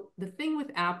 So the thing with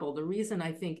Apple, the reason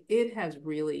I think it has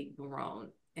really grown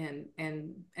and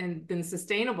been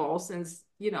sustainable since,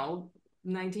 you know,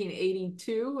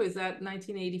 1982, is that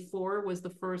 1984 was the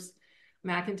first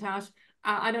Macintosh.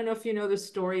 I don't know if you know the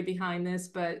story behind this,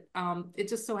 but it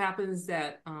just so happens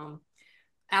that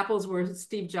apples were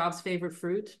Steve Jobs' favorite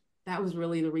fruit. That was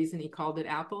really the reason he called it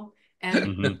Apple. And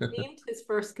hmm he named his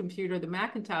first computer the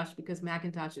Macintosh because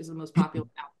Macintosh is the most popular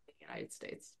apple in the United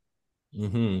States.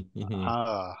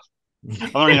 Ah,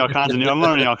 I'm learning all kinds of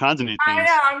new I things.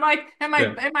 know. I'm like,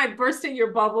 Yeah. am I bursting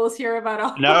your bubbles here about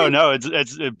all No, these? no,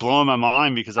 it's blowing my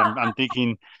mind because I'm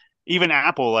thinking even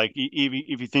Apple, like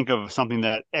if you think of something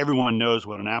that everyone knows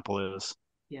what an apple is,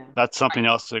 Yeah. that's something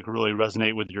else that could really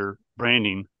resonate with your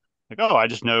branding. Like, oh, I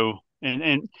just know,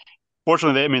 and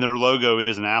fortunately, I mean, their logo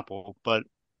is an apple, but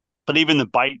even the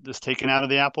bite that's taken out of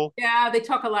the apple, Yeah, they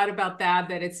talk a lot about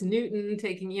that it's Newton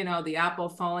taking, you know, the apple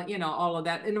falling, you know, all of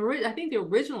that. And I think the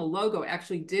original logo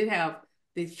actually did have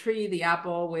the tree, the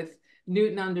apple with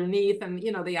Newton underneath, and,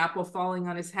 you know, the apple falling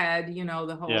on his head, you know,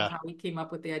 the whole yeah, how he came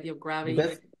up with the idea of But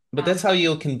gravity. but that's Um, how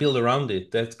you can build around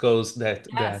it. That goes that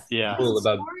yes, it yeah, has a rule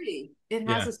about story. It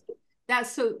has yeah. a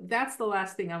that's the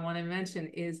last thing I want to mention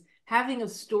is having a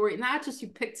story, not just you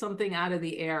picked something out of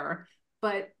the air,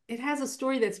 but it has a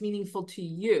story that's meaningful to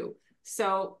you.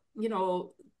 So, you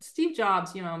know, Steve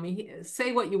Jobs, you know, I mean,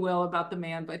 say what you will about the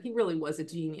man, but he really was a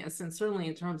genius. And certainly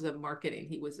in terms of marketing,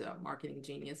 he was a marketing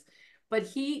genius. But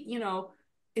he, you know,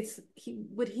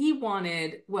 what he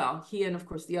wanted, well, he and of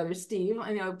course the other Steve,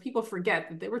 I know people forget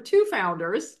that there were two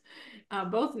founders,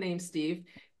 both named Steve.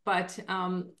 But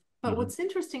hmm what's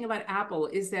interesting about Apple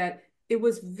is that it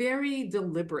was very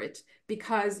deliberate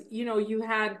because, you know, you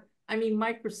had, I mean,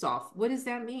 Microsoft, what does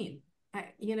that mean?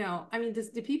 You know, I mean,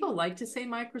 do people like to say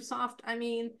Microsoft? I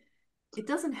mean, it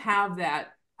doesn't have that.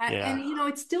 yeah. And, you know,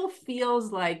 it still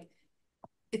feels like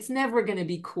it's never going to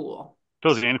be cool.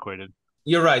 Feels antiquated.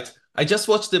 You're right. I just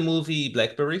watched the movie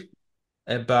Blackberry,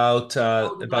 about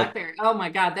The BlackBerry. Oh my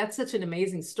God, that's such an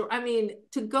amazing story. I mean,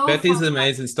 to go that is from an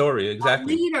amazing story, a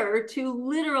exactly. leader to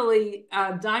literally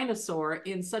a dinosaur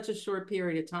in such a short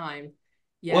period of time.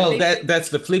 Yeah, Well, that's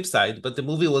the flip side, but the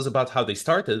movie was about how they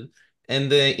started,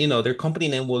 and their company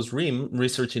name was RIM,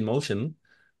 Research in Motion,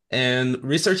 and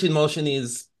Research in Motion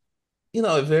is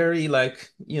a very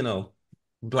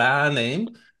blah name.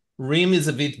 RIM is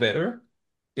a bit better,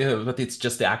 yeah, but it's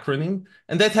just the acronym.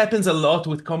 And that happens a lot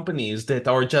with companies that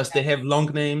are just, they have long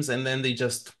names and then they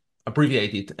just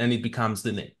abbreviate it and it becomes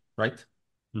the name, right?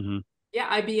 Mm-hmm. yeah,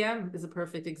 IBM is a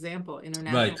perfect example.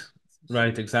 International Right, right,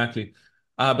 Machine. exactly.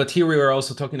 But here we were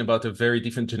also talking about a very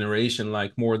different generation,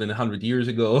 like more than 100 years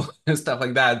ago and stuff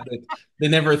like that. But they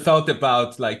never thought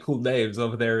about like cool names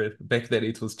over there. Back then,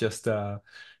 it was just,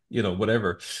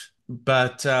 whatever.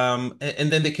 But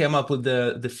and then they came up with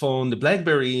the phone, the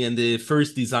BlackBerry, and the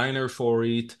first designer for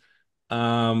it,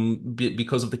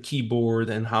 because of the keyboard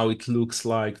and how it looks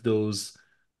like those.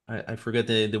 I forget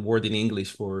the word in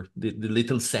English for the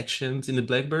little sections in the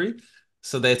BlackBerry.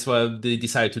 So that's why they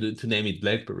decided to name it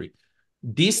BlackBerry.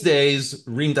 These days,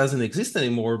 RIM doesn't exist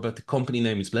anymore, but the company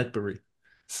name is BlackBerry.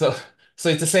 So so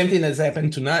it's the same thing that's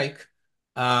happened to Nike,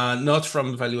 not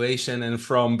from valuation and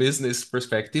from business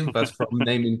perspective, but from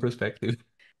naming perspective.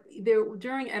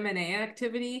 During M&A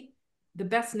activity, the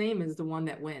best name is the one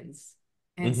that wins.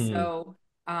 And Mhm. so,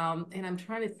 and I'm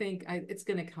trying to think, it's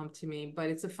going to come to me, but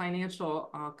it's a financial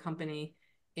company.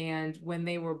 And when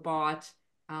they were bought,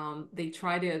 they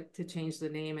tried to change the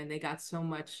name and they got so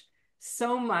much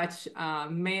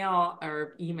mail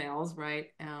or emails, right?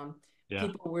 Yeah.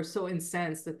 People were so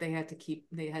incensed that they had to keep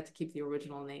the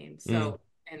original name. Mm. So,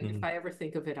 and if Mhm. I ever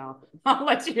think of it, I'll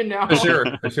let you For know.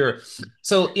 sure, for sure.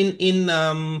 So in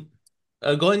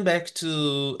going back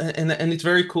to and it's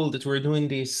very cool that we're doing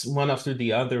this one after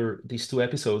the other, these two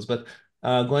episodes, but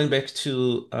going back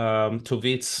to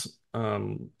Tovit's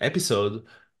episode,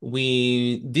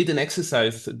 we did an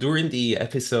exercise during the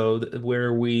episode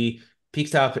where we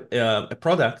picked up a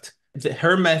product.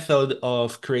 Her method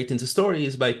of creating the story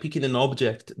is by picking an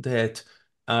object that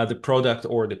the product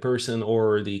or the person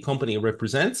or the company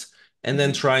represents and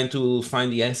then Mhm. trying to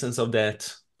find the essence of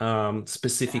that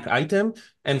specific item,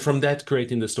 and from that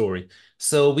creating the story.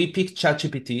 So we picked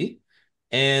ChatGPT,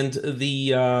 and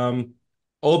the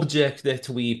object that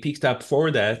we picked up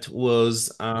for that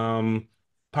was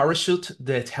parachute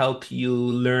that help you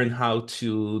learn how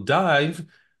to dive,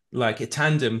 like a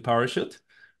tandem parachute.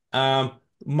 Um,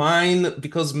 Mine,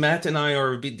 because Matt and I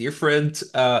are a bit different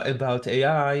about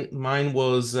AI, mine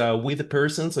was with a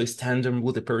person, so it's tandem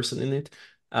with a person in it.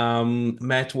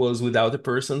 Matt was without a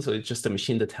person, so it's just a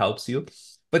machine that helps you.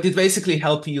 But it basically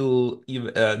help you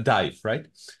dive, right?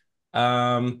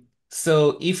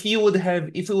 So if you would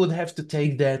have to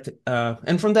take that,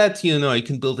 and from that, you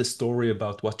can build a story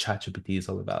about what ChatGPT is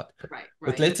all about. Right,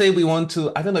 But right. let's say we want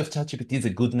to, I don't know if ChatGPT is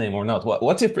a good name or not.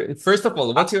 First of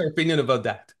all, Uh, what's your opinion about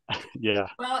that? yeah.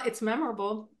 Well, it's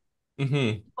memorable.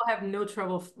 Hmm. People have no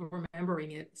trouble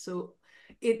remembering it. So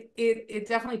it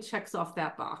definitely checks off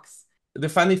that box. The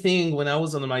funny thing, when I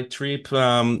was on my trip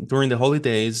during the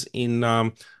holidays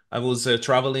I was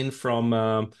traveling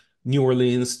from New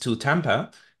Orleans to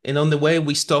Tampa, and on the way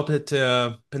we stopped at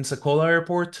Pensacola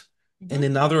Airport and Mhm.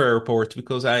 another airport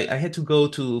because I had to go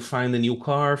to find a new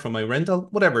car for my rental,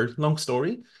 whatever, long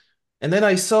story. And then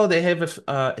I saw they have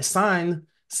a sign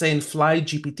saying Fly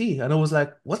GPT, and I was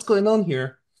like, "What's going on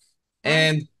here?" Fly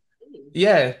And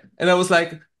yeah, and I was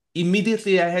like,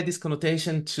 immediately I had this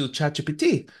connotation to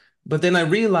ChatGPT. But then I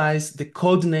realized the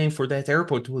code name for that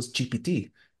airport was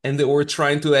GPT, and they were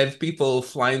trying to have people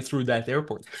flying through that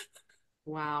airport.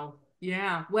 Wow.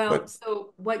 Yeah. Well, But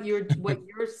so what you're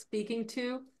speaking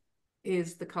to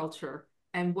is the culture.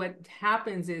 And what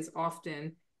happens is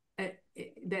often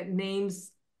that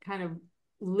names kind of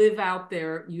live out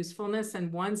their usefulness.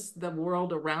 And once the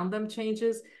world around them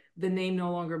changes, the name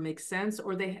no longer makes sense,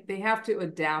 or they have to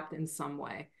adapt in some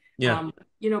way. yeah,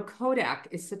 Kodak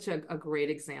is such a great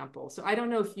example. So I don't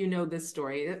know if you know this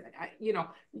story. You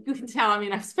can tell, I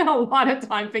mean, I've spent a lot of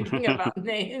time thinking about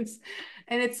names,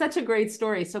 and it's such a great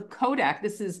story. So Kodak,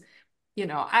 this is,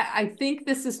 I think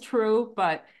this is true,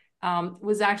 but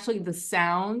was actually the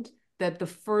sound that the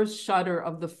first shutter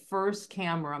of the first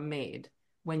camera made.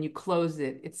 When you closed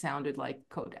it, it sounded like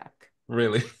Kodak.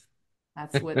 really.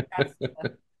 That's the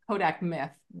Kodak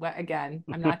myth. Again,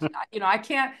 I'm not, I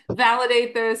can't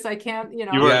validate this. I can't, You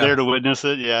weren't Yeah. there to witness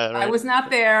it. Yeah. I Right. was not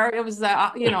there. It was,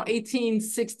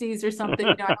 1860s or something.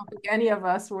 I don't think any of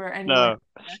us were anywhere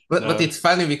No. there. But No. it's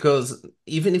funny because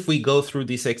even if we go through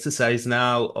this exercise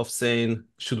now of saying,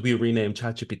 should we rename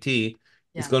ChatGPT?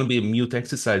 It's Yeah. going to be a mute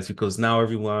exercise because now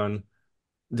everyone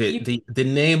the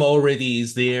name already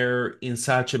is there in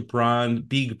such a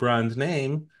big brand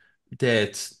name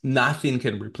that nothing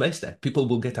can replace that. People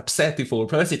will get upset if we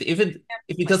replace it, even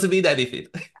if it doesn't mean anything.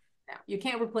 No, you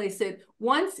can't replace it.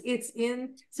 Once it's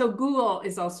in, so Google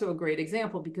is also a great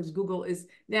example because Google is,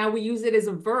 now we use it as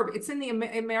a verb. It's in the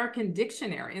American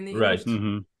dictionary, in the English. Right.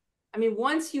 Mm-hmm. I mean,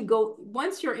 once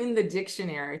you're in the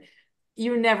dictionary,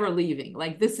 you're never leaving.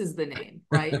 Like this is the name,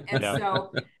 right? And Yeah.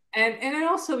 so, and it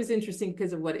also is interesting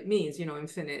because of what it means,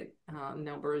 infinite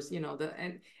numbers,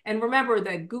 and remember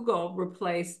that Google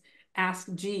replaced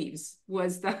Ask Jeeves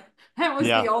was the that was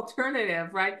Yeah. the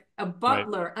alternative, right? A Right.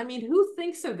 butler. I mean, who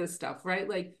thinks of this stuff, right?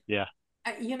 Like, Yeah.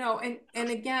 and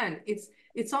again,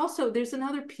 it's also there's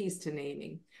another piece to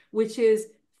naming, which is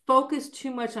focus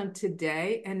too much on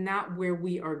today and not where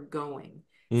we are going.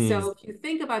 Mm. So if you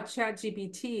think about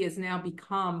ChatGPT has now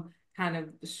become kind of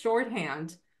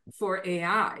shorthand for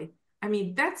AI. I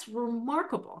mean, that's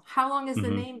remarkable. How long has the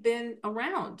Mm-hmm. name been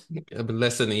around?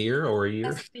 Less than a year or a year.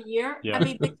 Less than a year? I Yeah.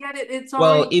 mean, but yet it's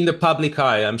Well, already. in the public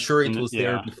eye, I'm sure it And was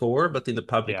there yeah. before, but in the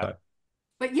public Yeah. eye.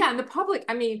 But yeah, in the public,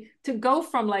 I mean, to go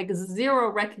from like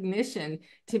zero recognition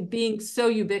to being so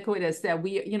ubiquitous that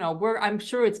I'm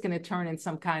sure it's going to turn in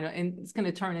some kind of, and it's going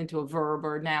to turn into a verb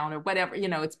or noun or whatever,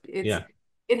 Yeah.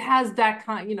 it has that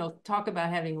kind, talk about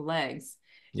having legs.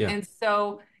 Yeah. And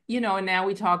so, and now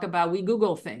we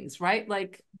Google things, right?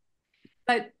 Like,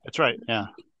 but That's right. Yeah.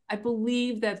 I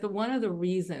believe that one of the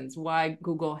reasons why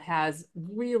Google has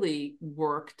really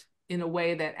worked in a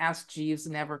way that Ask Jeeves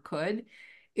never could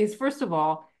is, first of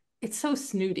all, it's so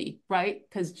snooty, right?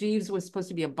 Because Jeeves was supposed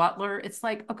to be a butler. It's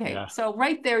like, okay, Yeah. so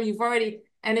right there,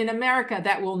 and in America,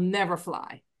 that will never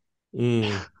fly.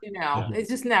 Mm. Yeah. It's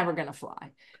just never going to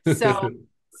fly.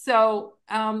 So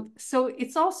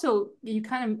it's also, you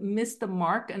kind of miss the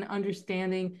mark in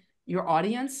understanding your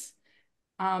audience.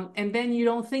 And then you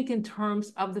don't think in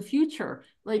terms of the future.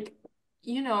 Like,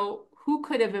 who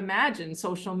could have imagined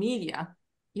social media,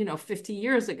 50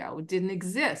 years ago? It didn't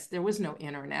exist. There was no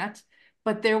internet,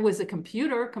 but there was a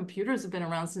computer. Computers have been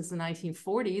around since the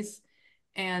 1940s.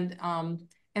 And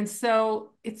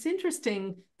so it's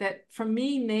interesting that for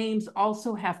me, names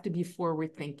also have to be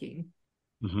forward thinking.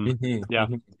 Mm-hmm. Mhm, Yeah.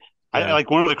 mhm. I Yeah.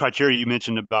 like one of the criteria you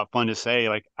mentioned about fun to say,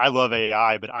 like I love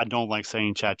AI, but I don't like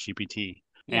saying chat GPT.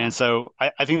 Yeah. And so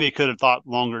I think they could have thought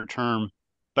longer term,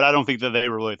 but I don't think that they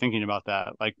were really thinking about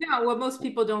that. Like, No, well, most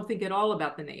people don't think at all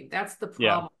about the name. That's the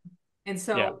yeah, problem. And yeah,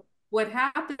 so what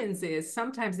happens is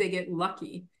sometimes they get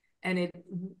lucky and it,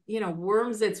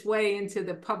 worms its way into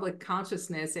the public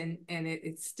consciousness and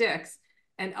it sticks.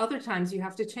 And other times you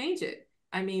have to change it.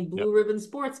 I mean, yep. Blue Ribbon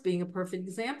Sports being a perfect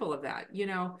example of that.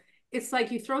 It's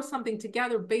like you throw something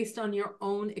together based on your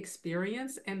own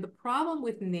experience. And the problem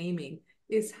with naming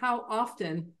is how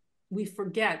often we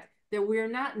forget that we're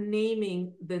not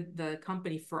naming the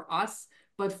company for us,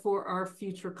 but for our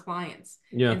future clients.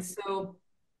 Yeah. And so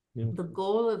Yeah. the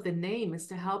goal of the name is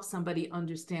to help somebody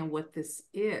understand what this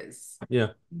is,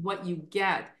 Yeah. what you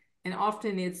get. And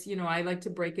often it's, I like to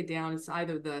break it down. It's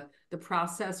either the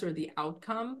process or the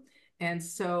outcome. And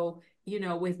so,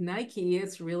 with Nike,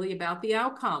 it's really about the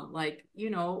outcome. Like,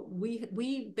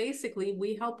 we basically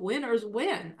we help winners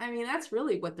win. I mean, that's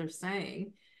really what they're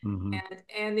saying. Mm-hmm.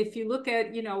 And if you look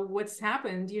at, what's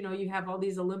happened, you have all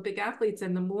these Olympic athletes,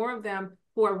 and the more of them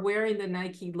who are wearing the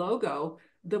Nike logo,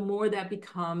 the more that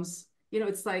becomes,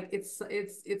 it's like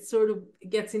it's sort of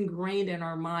gets ingrained in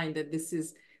our mind that this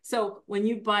is. So when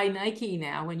you buy Nike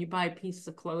now, when you buy a piece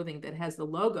of clothing that has the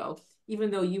logo,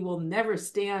 even though you will never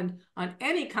stand on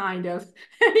any kind of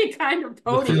You feel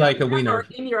podium like a ever winner.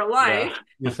 in your Yeah. life,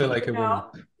 You feel like a winner.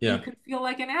 you Yeah. can feel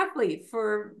like an athlete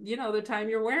for, the time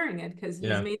you're wearing it because he's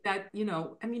Yeah. made that,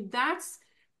 I mean, that's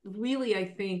really, I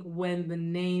think, when the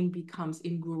name becomes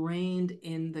ingrained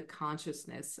in the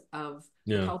consciousness of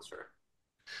the Yeah. culture.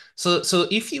 So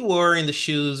if you were in the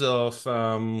shoes of,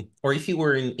 or if you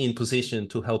were in position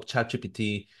to help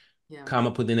ChatGPT Yeah. come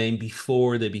up with a name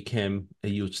before they became a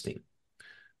huge thing,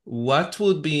 what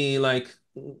would be like,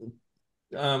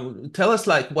 tell us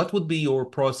like, what would be your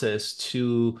process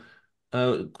to,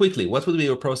 quickly, what would be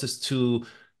your process to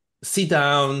sit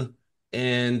down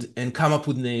and come up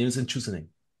with names and choose a name?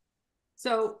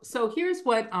 So here's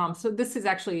what, so this is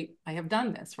actually, I have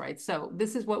done this, right? So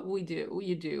this is what we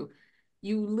do.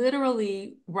 You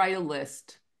literally write a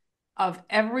list of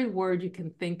every word you can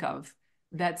think of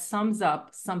that sums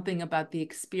up something about the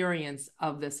experience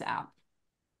of this app.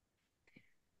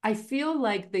 I feel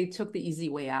like they took the easy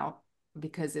way out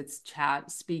because it's chat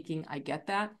speaking. I get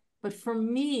that. But for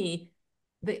me,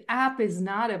 the app is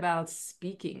not about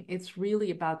speaking. It's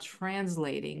really about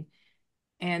translating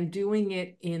and doing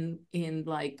it in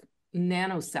like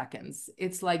nanoseconds.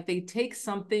 It's like they take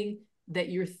something that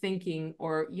you're thinking,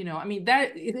 or, I mean,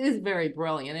 that it is very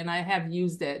brilliant. And I have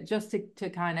used it just to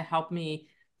kind of help me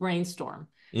brainstorm.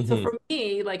 So Mm-hmm. for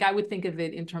me, like I would think of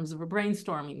it in terms of a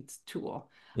brainstorming tool.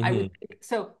 I Mm-hmm. would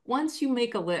so once you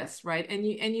make a list, right? And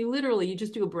you literally you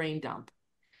just do a brain dump.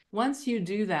 Once you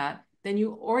do that, then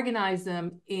you organize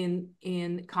them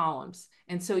in columns.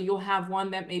 And so you'll have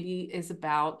one that maybe is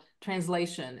about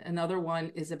translation, another one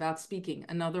is about speaking,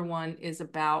 another one is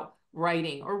about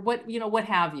writing, or what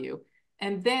have you.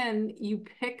 And then you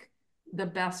pick the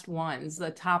best ones,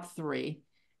 the top three,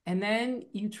 and then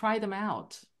you try them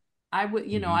out. I would,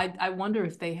 Mm-hmm. I wonder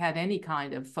if they had any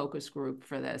kind of focus group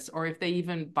for this, or if they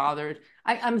even bothered.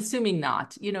 I'm assuming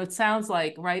not. It sounds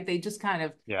like, right, they just kind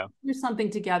of Yeah. threw something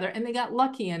together and they got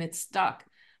lucky and it stuck.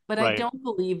 But I Right. don't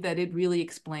believe that it really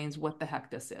explains what the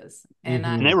heck this is. And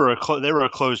And Mm-hmm. they were a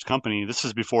closed company. This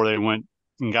is before they went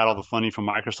and got all the funding from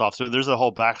Microsoft. So there's a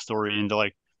whole backstory into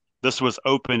like this was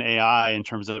open AI in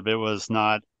terms of it was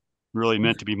not really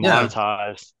meant to be Yeah.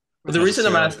 monetized But the right, reason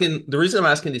I'm necessarily. asking, the reason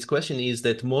I'm asking this question is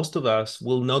that most of us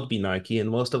will not be Nike and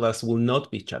most of us will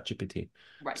not be ChatGPT.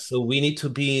 right. So we need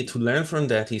to learn from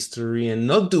that history and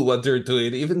not do what they're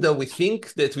doing, even though we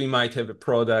think that we might have a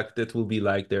product that will be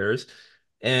like theirs,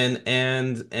 and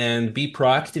be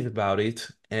proactive about it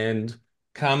and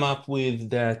come up with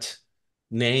that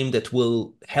name that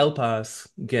will help us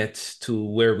get to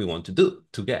where we want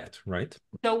to get, right?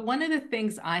 So one of the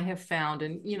things I have found,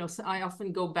 and so I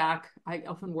often go back, I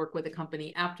often work with a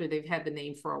company after they've had the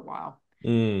name for a while.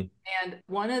 Mm, And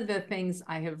one of the things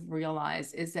I have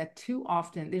realized is that too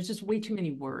often there's just way too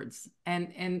many words.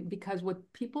 And because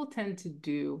what people tend to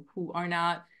do who are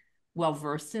not well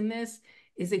versed in this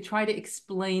is they try to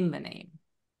explain the name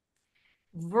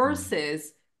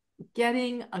versus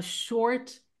getting a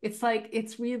short,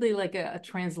 it's really like a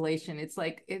translation. It's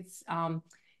like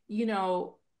you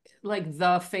know like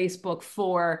the Facebook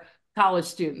for college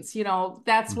students.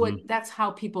 Mm-hmm. That's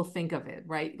how people think of it,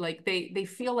 right? Like they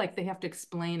feel like they have to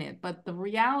explain it, but the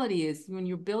reality is when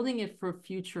you're building it for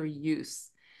future use,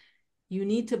 you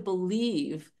need to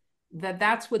believe that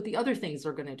that's what the other things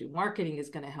are going to do. Marketing is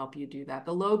going to help you do that.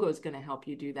 The logo is going to help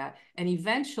you do that. And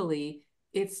eventually,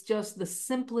 it's just the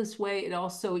simplest way. It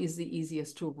also is the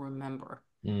easiest to remember.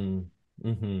 mm,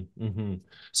 mm-hmm.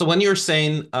 So when you're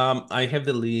saying I have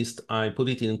the list, I put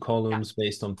it in Yeah. columns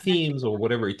based on And then themes or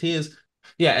whatever it is.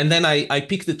 Yeah, and then I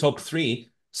pick the top three.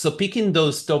 So picking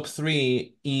those top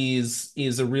three is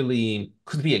a really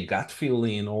could be a gut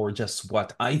feeling or just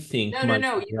what I think no, no, might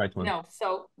no, be the right one. no.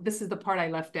 So this is the part I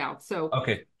left out. So,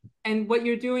 Okay. and what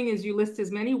you're doing is you list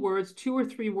as many words, 2 or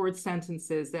 3 word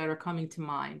sentences that are coming to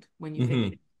mind when you think of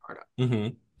Mm-hmm. a startup.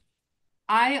 Mm-hmm.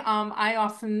 I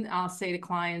often say to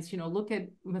clients, look at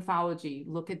mythology,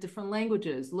 look at different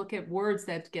languages, look at words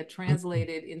that get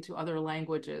translated into other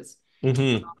languages,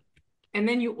 Mm-hmm. and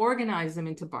then you organize them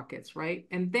into buckets, right?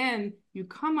 And then you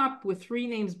come up with 3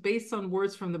 names based on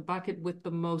words from the bucket with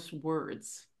the most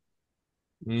words.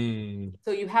 Mm-hmm.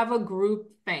 So you have a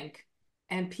group think,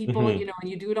 and people, Mm-hmm. and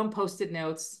you do it on post-it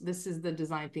notes. This is the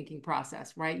design thinking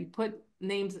process, right? You put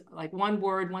names like one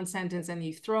word, one sentence, and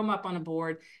you throw them up on a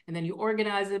board, and then you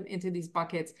organize them into these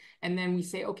buckets. And then we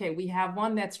say, okay, we have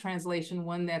one that's translation,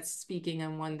 one that's speaking,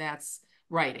 and one that's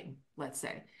writing, let's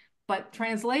say. But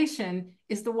translation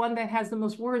is the one that has the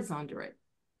most words under it.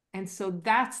 And so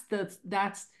that's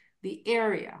the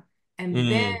area. And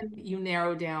then Mm. you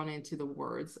narrow down into the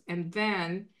words. And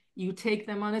then you take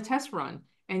them on a test run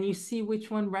and you see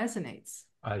which one resonates.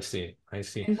 I see. I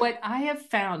see. And what I have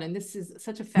found, and this is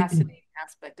such a fascinating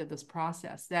aspect of this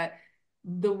process, that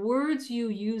the words you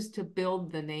use to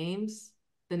build the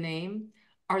name,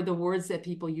 are the words that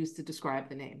people use to describe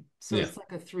the name. So Yeah. it's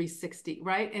like a 360,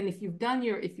 right? And if you've done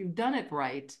it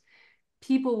right,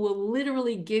 people will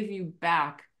literally give you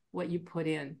back what you put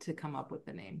in to come up with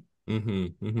the name.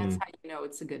 Mm-hmm. That's Mm-hmm. how you know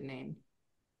it's a good name.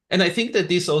 And I think that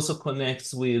this also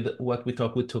connects with what we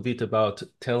talked with Tovit about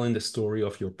telling the story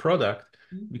of your product,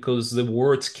 because the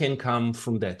words can come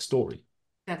from that story,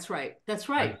 That's right. That's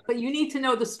right? right. But you need to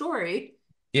know the story.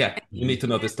 Yeah, And you need to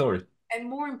know the story. and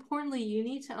more importantly, you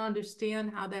need to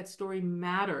understand how that story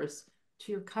matters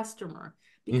to your customer.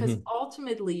 Because Mm-hmm.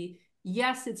 ultimately,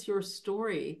 yes, it's your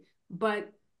story,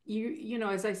 but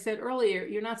as I said earlier,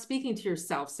 you're not speaking to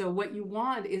yourself. So what you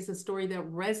want is a story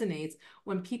that resonates.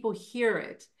 When people hear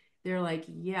it, they're like,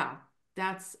 yeah,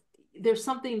 that's there's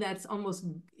something that's almost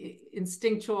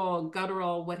instinctual,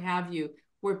 guttural, what have you,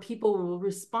 where people will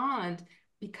respond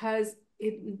because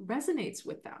it resonates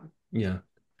with them. Yeah.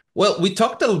 Well, we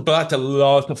talked about a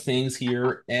lot of things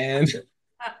here, and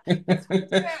That's what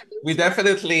it's good. we It's work.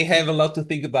 definitely have a lot to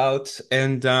think about.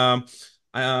 And um,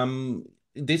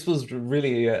 this was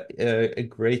really a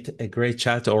great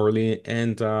chat, Orly.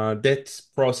 And that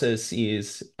process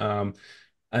is,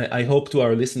 I hope to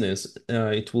our listeners,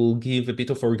 it will give a bit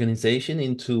of organization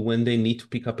into when they need to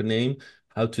pick up a name,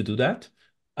 how to do that.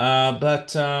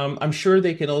 But I'm sure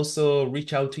they can also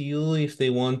reach out to you if they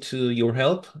want your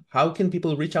help. How can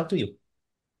people reach out to you?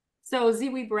 So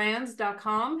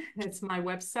zeewybrands.com, it's my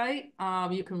website.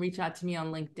 You can reach out to me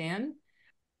on LinkedIn.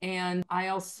 And I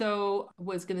also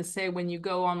was going to say, when you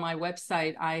go on my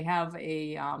website, I have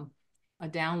a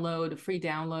free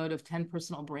download of 10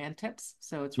 personal brand tips.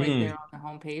 So it's right there Mm. on the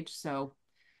homepage. So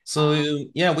So um,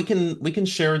 yeah, we can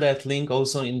share that link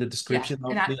also in the yeah, description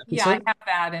and of I the yeah, I episode. have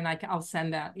that, and I'll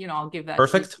send that, I'll give that to you.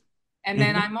 Perfect. And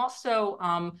then Hmm. I'm also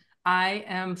I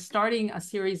am starting a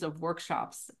series of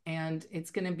workshops, and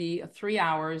it's going to be 3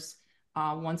 hours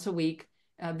once a week.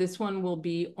 This one will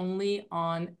be only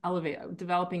on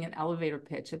developing an elevator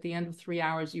pitch. At the end of 3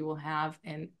 hours, you will have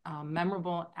an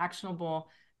memorable, actionable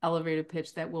elevator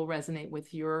pitch that will resonate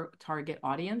with your target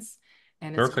audience,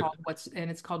 and Perfect.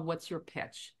 it's called What's Your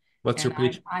Pitch? What's And your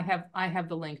pitch? I have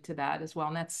the link to that as well,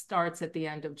 and that starts at the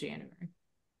end of January.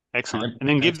 Excellent. And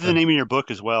then give the Excellent. name of your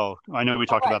book as well. I know we All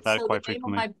talked right. about that So the quite name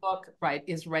of frequently. my book, right,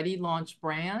 is Ready Launch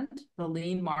Brand, the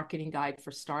Lean Marketing Guide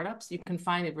for Startups. You can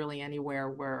find it really anywhere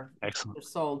where Excellent. they're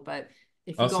sold. But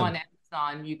if you go on Awesome.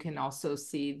 Amazon, you can also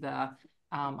see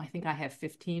I think I have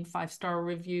 15 five-star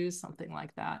reviews, something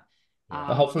like that. Well,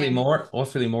 And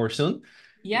hopefully more soon.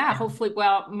 yeah, hopefully.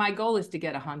 Well, my goal is to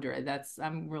get 100.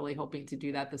 I'm really hoping to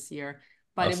do that this year.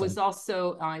 But it was Awesome.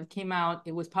 also it came out.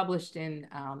 It was published in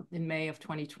May of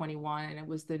 2021, and it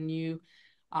was the new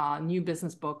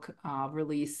business book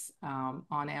release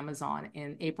on Amazon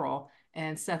in April,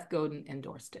 and Seth Godin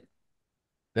endorsed it.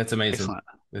 That's amazing. Excellent.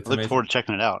 I That's look forward amazing. to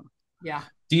checking it out. Yeah.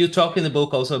 Do you talk in the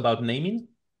book also about naming?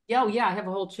 Yeah, oh, yeah, I have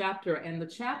a whole chapter, and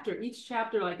each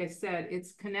chapter, like I said,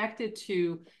 it's connected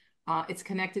to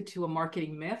a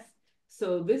marketing myth.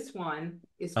 So this one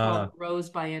is called Uh, Rose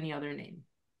by Any Other Name.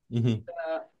 mhm.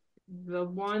 The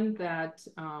one that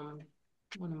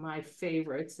one of my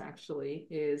favorites actually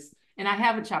is, and I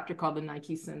have a chapter called the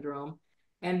Nike Syndrome.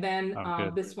 And then Oh,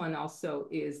 good. this one also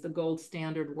is the gold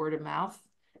standard, word of mouth.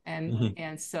 Mhm.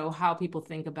 And so how people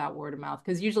think about word of mouth,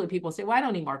 because usually people say, well, I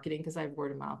don't need marketing because I have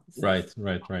word of mouth. So Right,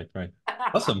 right, right, right.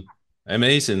 Awesome.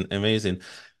 Amazing, amazing.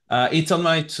 It's on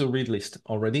my to read list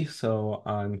already, so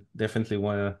I'm definitely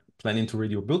planning to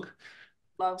read your book.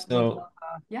 love So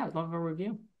yeah, I'd love a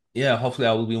review. yeah, hopefully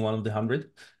I will be one of the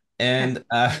 100. And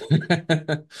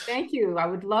Thank you. I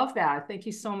would love that. Thank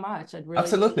you so much. I'd really appreciate it.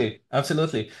 absolutely,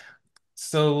 absolutely.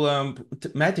 So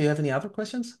Matt, do you have any other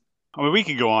questions? I mean, we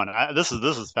could go on. This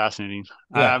is fascinating.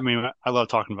 I Yeah. mean, I love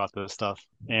talking about this stuff,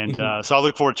 and Mhm. so I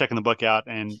look forward to checking the book out.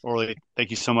 And Orly, thank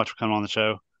you so much for coming on the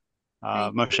show.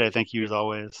 Thank you. Moshe, thank you as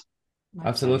always. My pleasure.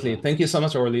 Absolutely. Thank you so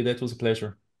much, Orly. That was a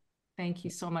pleasure. Thank you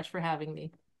so much for having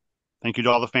me. Thank you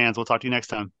to all the fans. We'll talk to you next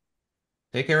time.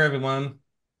 Take care, everyone.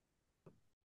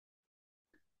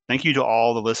 Thank you to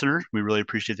all the listeners. We really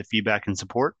appreciate the feedback and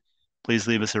support. Please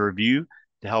leave us a review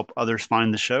to help others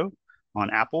find the show on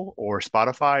Apple or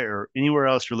Spotify or anywhere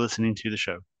else you're listening to the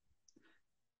show.